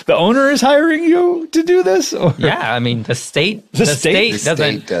 though? The owner is hiring you to do this? Or? Yeah, I mean the state The state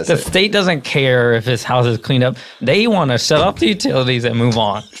doesn't does the it. state doesn't care if his house is cleaned up. They want to shut off the utilities and move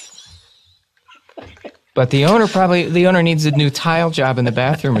on. But the owner needs a new tile job in the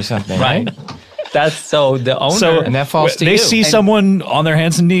bathroom or something, right? That's so the owner. So And that falls to they you. see someone on their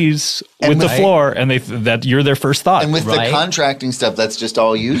hands and knees with the right. floor, and that you're their first thought. And with the Right. contracting stuff, that's just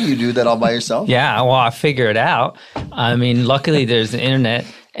all you? You do that all by yourself? Yeah, well, I figure it out. I mean, luckily there's the internet.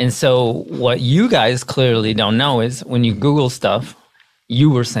 And so what you guys clearly don't know is when you Google stuff, you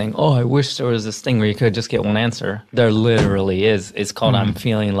were saying, oh, I wish there was this thing where you could just get one answer. There literally is. It's called I'm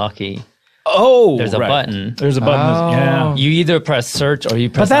Feeling Lucky. Oh, There's a right. button. There's a button. Oh. Yeah. You either press search or you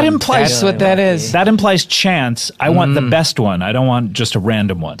press. But that I'm implies- That's feeling what that lucky. is. That implies chance. I want the best one. I don't want just a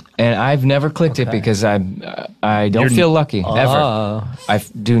random one. And I've never clicked it because I don't You're- feel lucky ever. Oh.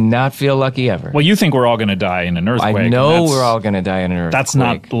 Do not feel lucky ever. Well, you think we're all going to die in an earthquake. I and know that's- we're all going to die in an earthquake. That's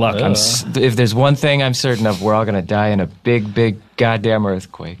not luck. If there's one thing I'm certain of, we're all going to die in a big, big goddamn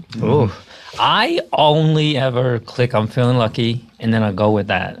earthquake. Ooh. I only ever click I'm feeling lucky and then I go with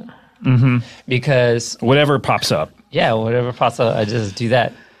that. Mm-hmm. Because, Whatever pops up. yeah, whatever pops up, I just do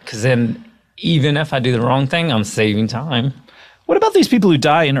that. Because then even if I do the wrong thing, I'm saving time. What about these people who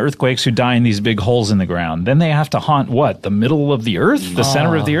die in earthquakes, who die in these big holes in the ground? Then they have to haunt what? The middle of the earth? The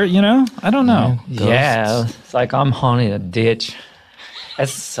center of the earth? I don't know. Yeah. It's like I'm haunting a ditch. That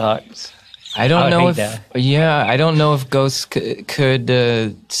sucks. I don't I would know hate if that. I don't know if ghosts could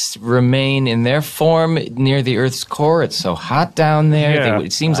remain in their form near the Earth's core. It's so hot down there. Yeah.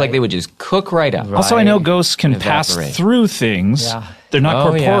 It seems like they would just cook right up. Also, I know Right. ghosts can And pass evaporate. through things. Yeah. They're not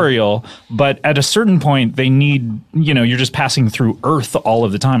Oh, yeah. corporeal, but at a certain point, they need, you're just passing through Earth all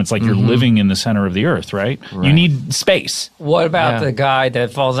of the time. It's like you're living in the center of the Earth, right? You need space. What about Yeah. the guy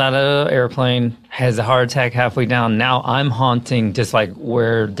that falls out of an airplane, has a heart attack halfway down? Now I'm haunting just like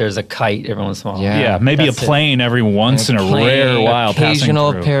where there's a kite every once in a while. Yeah. Yeah, maybe a That's it. plane every once in a plane, rare while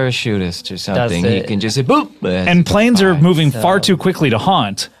Occasional passing through. parachutist or something. That's You it. can just say boop. And planes are moving far So- too quickly to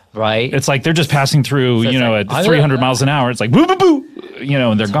haunt. right? It's like they're just passing through, it's like, at 300 miles an hour. It's like boo, boo, boo,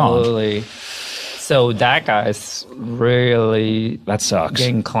 and they're gone. Totally. So that guy's really That sucks.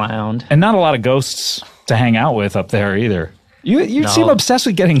 getting clowned. And not a lot of ghosts to hang out with up there either. You seem obsessed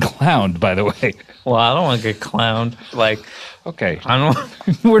with getting clowned, by the way. Well, I don't want to get clowned. Like, Okay. I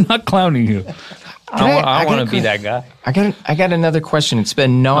don't. We're not clowning you. I want to be that guy. I got another question. It's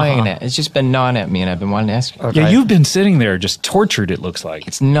been gnawing at. It's just been gnawing at me, and I've been wanting to ask you. Okay. Yeah, you've been sitting there just tortured, it looks like.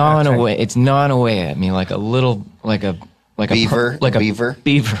 It's gnawing away. It's gnawing away at me like a little, like a Beaver? like a Beaver?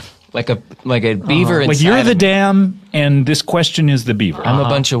 beaver, like a beaver. Like inside you're the of me. dam, and this question is the beaver. I'm a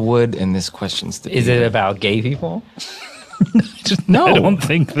bunch of wood, and this question's the Is beaver. it about gay people? No. I don't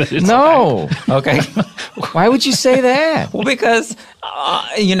think that it's. No. Okay. Why would you say that? Well, because,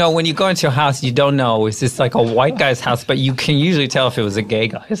 when you go into a house, you don't know. Is this like a white guy's house? But you can usually tell if it was a gay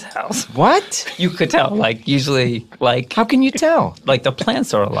guy's house. What? You could tell, like, usually, like, How can you tell? like the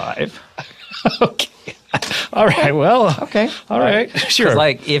plants are alive. Okay. All right. Well. Okay. All right. Sure. 'Cause,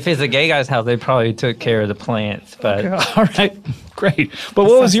 like, if it's a gay guy's house, they probably took care of the plants. But All right. Great. But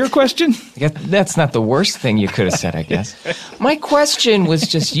what was your question? That's not the worst thing you could have said, I guess. My question was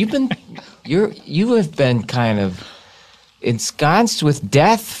just you have been kind of ensconced with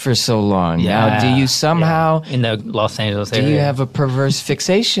death for so long. Now, do you somehow in the Los Angeles do area. you have a perverse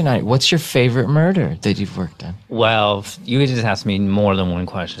fixation on it? What's your favorite murder that you've worked on? Well, you just asked me more than one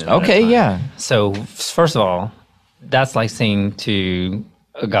question. at a Okay, time. yeah. So, first of all, that's like saying to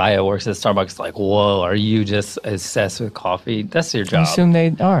a guy who works at Starbucks, like, whoa, are you just obsessed with coffee? That's your I job. assume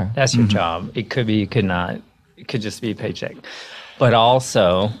they are. That's your job. It could be, it could not. It could just be a paycheck. But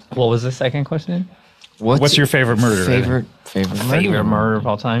also, what was the second question? What's your favorite murder? favorite Favorite murder of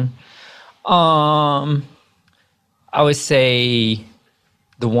all time? I would say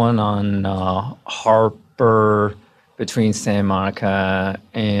the one on Harper between Santa Monica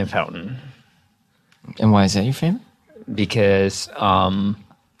and Fountain. And why is that your favorite? Because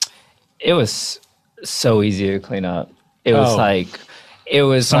it was so easy to clean up. It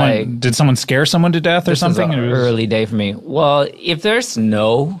was Did someone scare someone to death or this something? was an early day for me. Well, if there's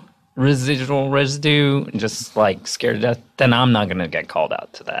no residual residue, just like scared to death, then I'm not gonna get called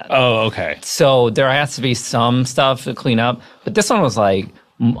out to that. Oh, okay. So there has to be some stuff to clean up. But this one was like,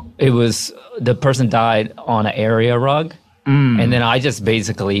 it was the person died on an area rug. And then I just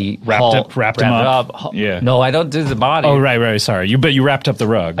basically Wrapped him up. Yeah. No, I don't do the body. Oh, right. Sorry. You wrapped up the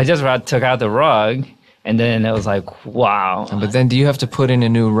rug. I just took out the rug, and then it was like, wow. But then do you have to put in a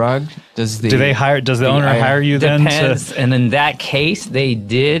new rug? Does the Does the owner hire you then? Depends. And in that case, they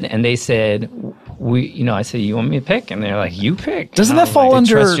did, and they said, I said, you want me to pick? And they're like, you pick. Doesn't And I that was fall like,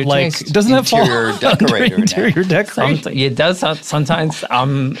 under trust your like? taste. Doesn't that fall Interior under decorator now. interior decorating? It does. Sometimes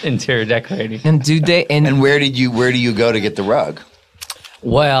I'm interior decorating. and do they And where do you go to get the rug?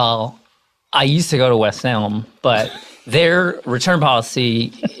 Well, I used to go to West Elm, but their return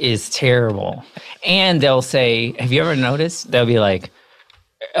policy is terrible. And they'll say, have you ever noticed? They'll be like,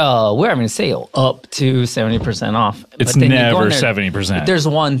 we're having a sale up to 70% off. It's But then you go never in there, 70%. There's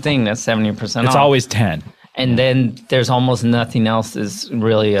one thing that's 70% off. It's always 10. And then there's almost nothing else that's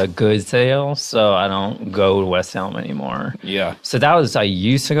really a good sale. So I don't go to West Elm anymore. Yeah. So I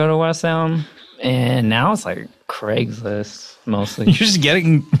used to go to West Elm. And now it's like Craigslist mostly. You're just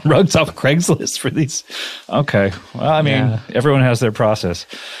getting rugs off Craigslist for these. Okay. Well, I mean, Yeah. everyone has their process.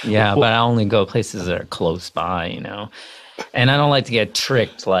 Yeah, but I only go places that are close by, And I don't like to get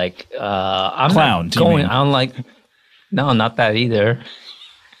tricked. Like I'm Clowned, not you going. mean? I don't like. No, not that either.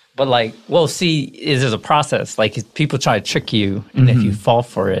 But there's a process. Like if people try to trick you, and if you fall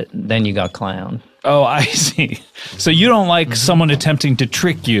for it, then you got clowned Oh, I see. So you don't like someone attempting to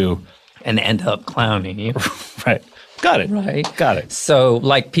trick you. and end up clowning you. Right. Got it. Right. Got it. So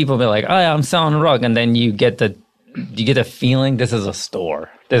people be like, "Oh, yeah, I'm selling a rug," and then you get the feeling this is a store.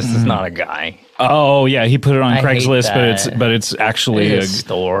 This is not a guy. Oh, yeah. He put it on I hate Craigslist, that. but it's actually It's a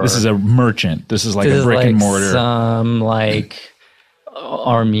store. This is a merchant. This is like This a is brick and like mortar. some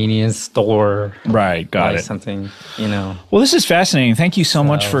Armenian store. Right. Got Like it. something, Well, this is fascinating. Thank you so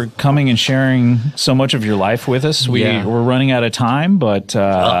much for coming and sharing so much of your life with us. Yeah. We're running out of time, but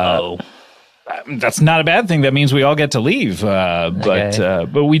that's not a bad thing. That means we all get to leave. Okay.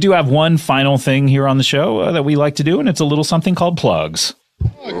 But we do have one final thing here on the show that we like to do, and it's a little something called plugs.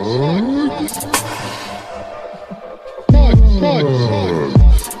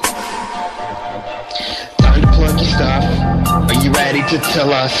 Time to plug your stuff. Are you ready to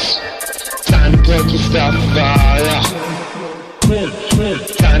tell us? Time to plug your stuff. Yeah.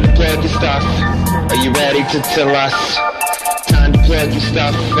 Time to plug your stuff. Are you ready to tell us? Time to plug your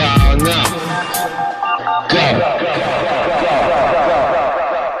stuff. No. Go.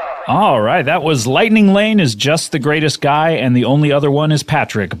 All right, that was Lightning Lane is Just the Greatest Guy, and the only other one is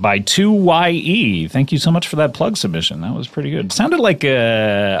Patrick by 2YE. Thank you so much for that plug submission. That was pretty good. Sounded like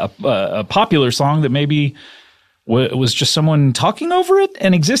a popular song that maybe was just someone talking over it,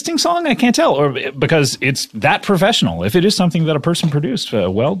 an existing song? I can't tell, or because it's that professional. If it is something that a person produced,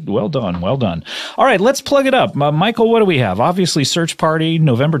 well done. All right, let's plug it up. Michael, what do we have? Obviously, Search Party,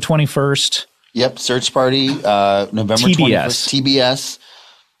 November 21st. Yep, Search Party, November 21st. TBS.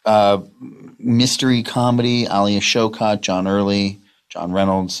 Mystery comedy, Alia Shawkat, John Early, John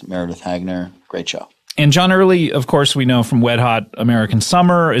Reynolds, Meredith Hagner. Great show. And John Early, of course, we know from Wet Hot American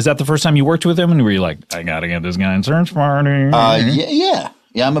Summer. Is that the first time you worked with him? And were you like, I got to get this guy in Search Party?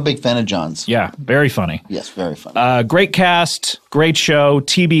 Yeah, I'm a big fan of John's. Yeah, very funny. Yes, very funny. Great cast, great show,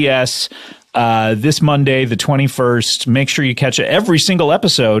 TBS. This Monday, the 21st. Make sure you catch every single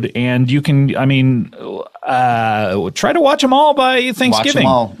episode, and you can, try to watch them all by Thanksgiving.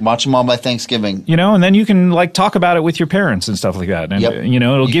 Watch them all by Thanksgiving. And then you can talk about it with your parents and stuff like that. And,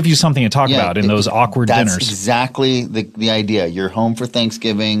 it'll give you something to talk about in those awkward dinners. That's exactly the idea. You're home for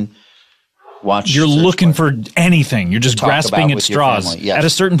Thanksgiving. You're looking for anything. You're just grasping at straws. Yes. At a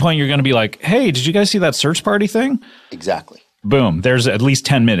certain point, you're going to be like, hey, did you guys see that Search Party thing? Exactly. Boom. There's at least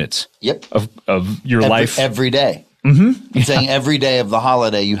 10 minutes of your life. Every day. Mm-hmm. I'm saying every day of the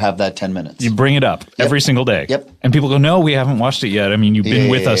holiday, you have that 10 minutes. You bring it up every single day. Yep. And people go, no, we haven't watched it yet. I mean, you've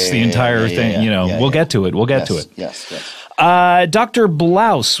been with us the entire thing. We'll get to it. We'll get to it. Yes. Dr.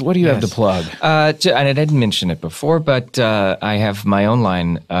 Blouse, what do you have to plug? And I didn't mention it before, but I have my own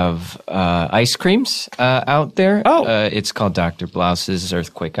line of ice creams out there. Oh. It's called Dr. Blouse's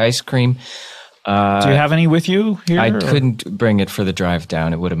Earthquake Ice Cream. Do you have any with you here? I couldn't bring it for the drive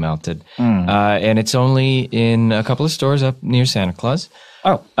down. It would have melted. And it's only in a couple of stores up near Santa Claus.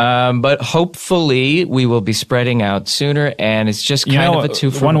 Oh. But hopefully we will be spreading out sooner, and it's just kind of a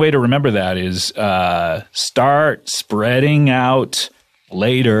two-for-one. One way to remember that is start spreading out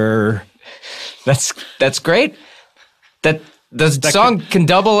later. That's great. The song can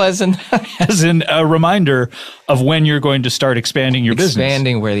double as in a reminder of when you're going to start expanding your business.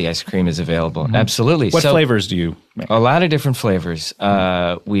 Expanding where the ice cream is available. Mm-hmm. Absolutely. What flavors do you make? A lot of different flavors.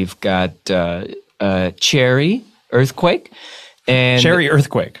 We've got cherry, earthquake. And cherry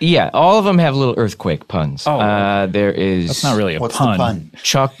earthquake. Yeah, all of them have little earthquake puns. Oh, there is. That's not really a What's pun. the pun?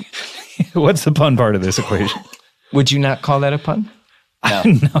 Chuck. What's the pun part of this equation? Would you not call that a pun? No,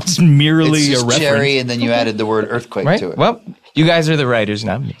 it's merely it's just a reference. cherry, and then you added the word earthquake right? to it. Well, you guys are the writers,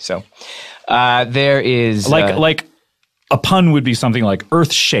 not me. So there is like a pun would be something like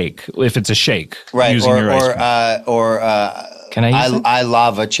earth shake if it's a shake. Right, using your ice cream. Can I use it? I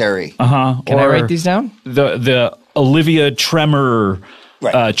lava cherry. Can I write these down? The Olivia Tremor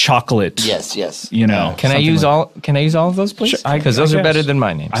chocolate. Yes. Can I use all? Can I use all of those, please? Because those are better than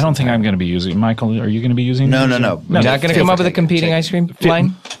my names. I don't think I'm going to be using. Michael, are you going to be using? No. You're not going to come up with a competing ice cream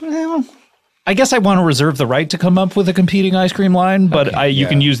line? Well, I guess I want to reserve the right to come up with a competing ice cream line, but you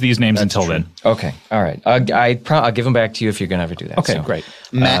can use these names until then. Okay, all right. I'll give them back to you if you're going to ever do that. Okay, so. great.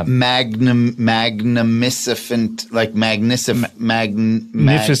 Magnificent, like magnificent,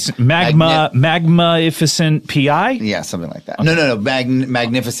 magnificent PI. Yeah, something like that. Okay. No.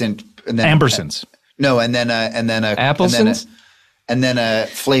 Magnificent. And then, Ambersons. No, and then Applesons? and then a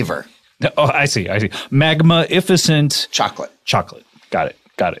flavor. Oh, I see. Magnificent Chocolate. Got it.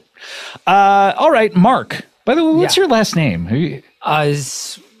 All right, Mark. By the way, what's your last name?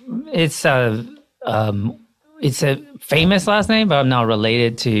 It's a famous last name, but I'm not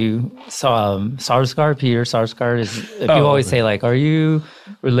related to Sarsgaard. Peter Sarsgaard is. People always say are you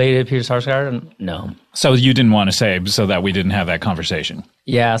related to Peter Sarsgaard? No. So you didn't want to say so that we didn't have that conversation.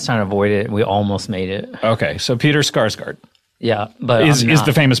 Yeah, I was trying to avoid it. We almost made it. Okay, so Peter Skarsgård. Yeah, but is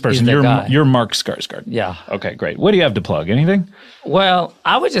the famous person. Guy. You're Mark Skarsgård. Yeah. Okay, great. What do you have to plug? Anything? Well,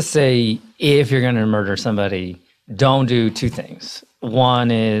 I would just say if you're going to murder somebody, don't do two things.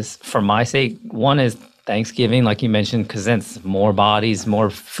 One is, for my sake, Thanksgiving, like you mentioned, because then it's more bodies, more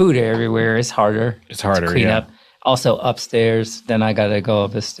food everywhere. It's harder. To clean up. Also upstairs, then I got to go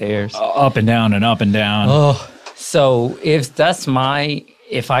up the stairs. Up and down and up and down. Oh, so if I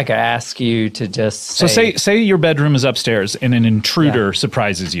could ask you to just say... So say your bedroom is upstairs and an intruder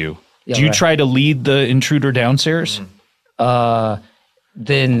surprises you. Yeah, do you try to lead the intruder downstairs?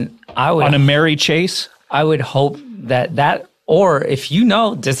 Then I would... On a merry chase? I would hope that... Or if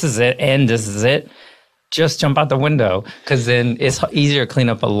this is it and this is it, just jump out the window, because then it's easier to clean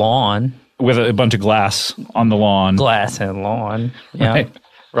up a lawn. With a bunch of glass on the lawn. Glass and lawn. Yeah.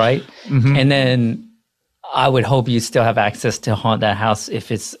 Right? Mm-hmm. And then... I would hope you still have access to haunt that house if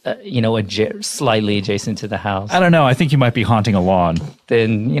it's, slightly adjacent to the house. I don't know. I think you might be haunting a lawn.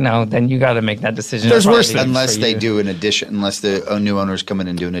 Then you got to make that decision. There's worse things. Unless they do an addition, unless the new owners come in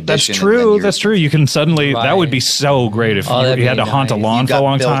and do an addition. That's true. That's true. You can suddenly, that would be so great if you had to haunt a lawn for a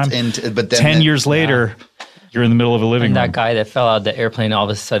long time. But then 10 years later, you're in the middle of a living room. That guy that fell out of the airplane, all of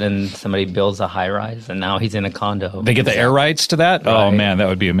a sudden somebody builds a high rise and now he's in a condo. They get the air rights to that? Right. Oh, man, that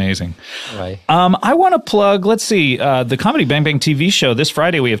would be amazing. Right. I want to plug, let's see, the Comedy Bang Bang TV show. This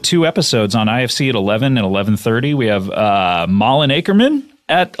Friday we have 2 episodes on IFC at 11 and 11:30. We have Malin Akerman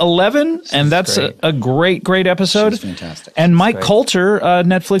at 11, and that's a great episode. She's fantastic. And Mike Coulter,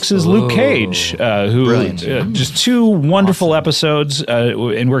 Netflix's Luke Cage, who just 2 wonderful episodes,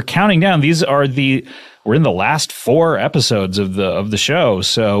 and we're counting down. We're in the last 4 episodes of the show,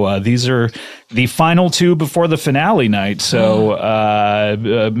 so these are the final 2 before the finale night. So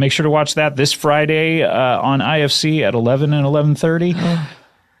make sure to watch that this Friday on IFC at 11 and 11:30.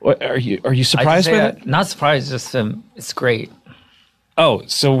 What, are you surprised by that? Not surprised, just it's great. Oh,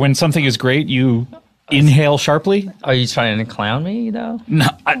 so when something is great, you inhale sharply? Are you trying to clown me, though? No,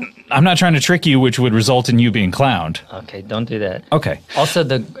 I'm not trying to trick you, which would result in you being clowned. Okay, don't do that. Okay. Also,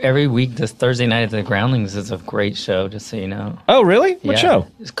 every week, this Thursday night at the Groundlings is a great show, just so you know. Oh, really? What show?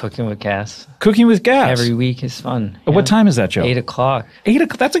 It's Cooking with Gas. Cooking with Gas? Every week is fun. What time is that show? 8 o'clock. 8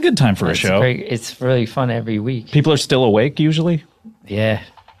 o'clock? That's a good time for a show. Great. It's really fun every week. People are still awake, usually? Yeah.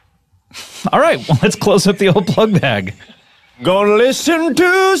 All right, well, let's close up the old plug bag. Gonna listen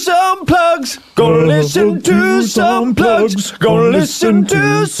to some plugs. Gonna listen to some plugs. Gonna listen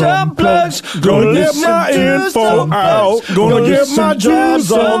to some plugs. Gonna get my info out. Gonna get my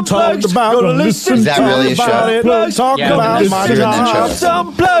jobs all talked about. Gonna listen Is that really a show? Talk about my jobs.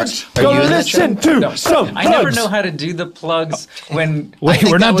 Some plugs. Are you Gonna in that listen show? to some plugs. I never know how to do the plugs when... Wait,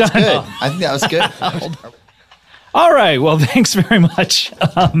 we're not done. Good. I think that was good. All right. Well, thanks very much.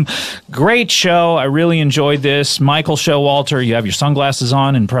 Great show. I really enjoyed this. Michael Showalter, you have your sunglasses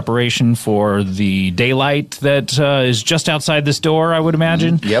on in preparation for the daylight that is just outside this door, I would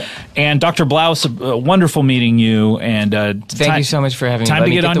imagine. Yep. And Dr. Blouse, wonderful meeting you. And thank you so much for having me. Time Let to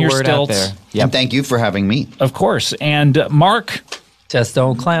me get on the your word stilts. out there. Yep. And thank you for having me. Of course. And Mark. Just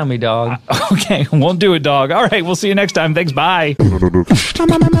don't clown me, dog. Okay, won't do it, dog. All right, we'll see you next time. Thanks, bye.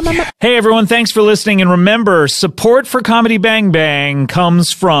 Hey, everyone, thanks for listening. And remember, support for Comedy Bang Bang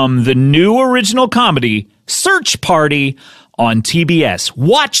comes from the new original comedy, Search Party, on TBS.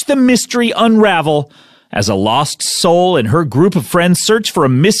 Watch the mystery unravel as a lost soul and her group of friends search for a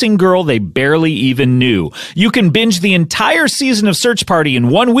missing girl they barely even knew. You can binge the entire season of Search Party in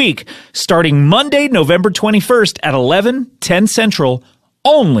 1 week, starting Monday, November 21st at 11/10 Central,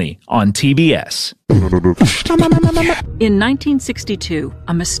 only on TBS. In 1962,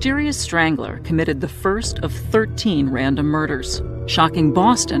 a mysterious strangler committed the first of 13 random murders, shocking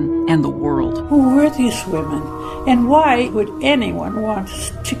Boston and the world. Who were these women, and why would anyone want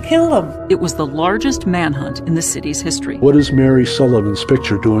to kill them? It was the largest manhunt in the city's history. What is Mary Sullivan's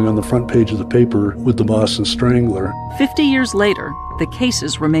picture doing on the front page of the paper with the Boston Strangler? 50 years later, the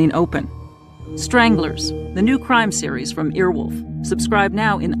cases remain open. Stranglers, the new crime series from Earwolf. Subscribe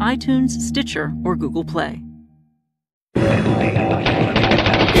now in iTunes, Stitcher, or Google Play.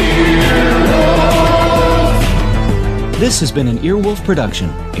 This has been an Earwolf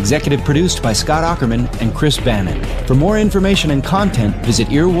production, executive produced by Scott Aukerman and Chris Bannon. For more information and content, visit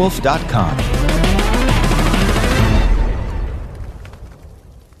earwolf.com.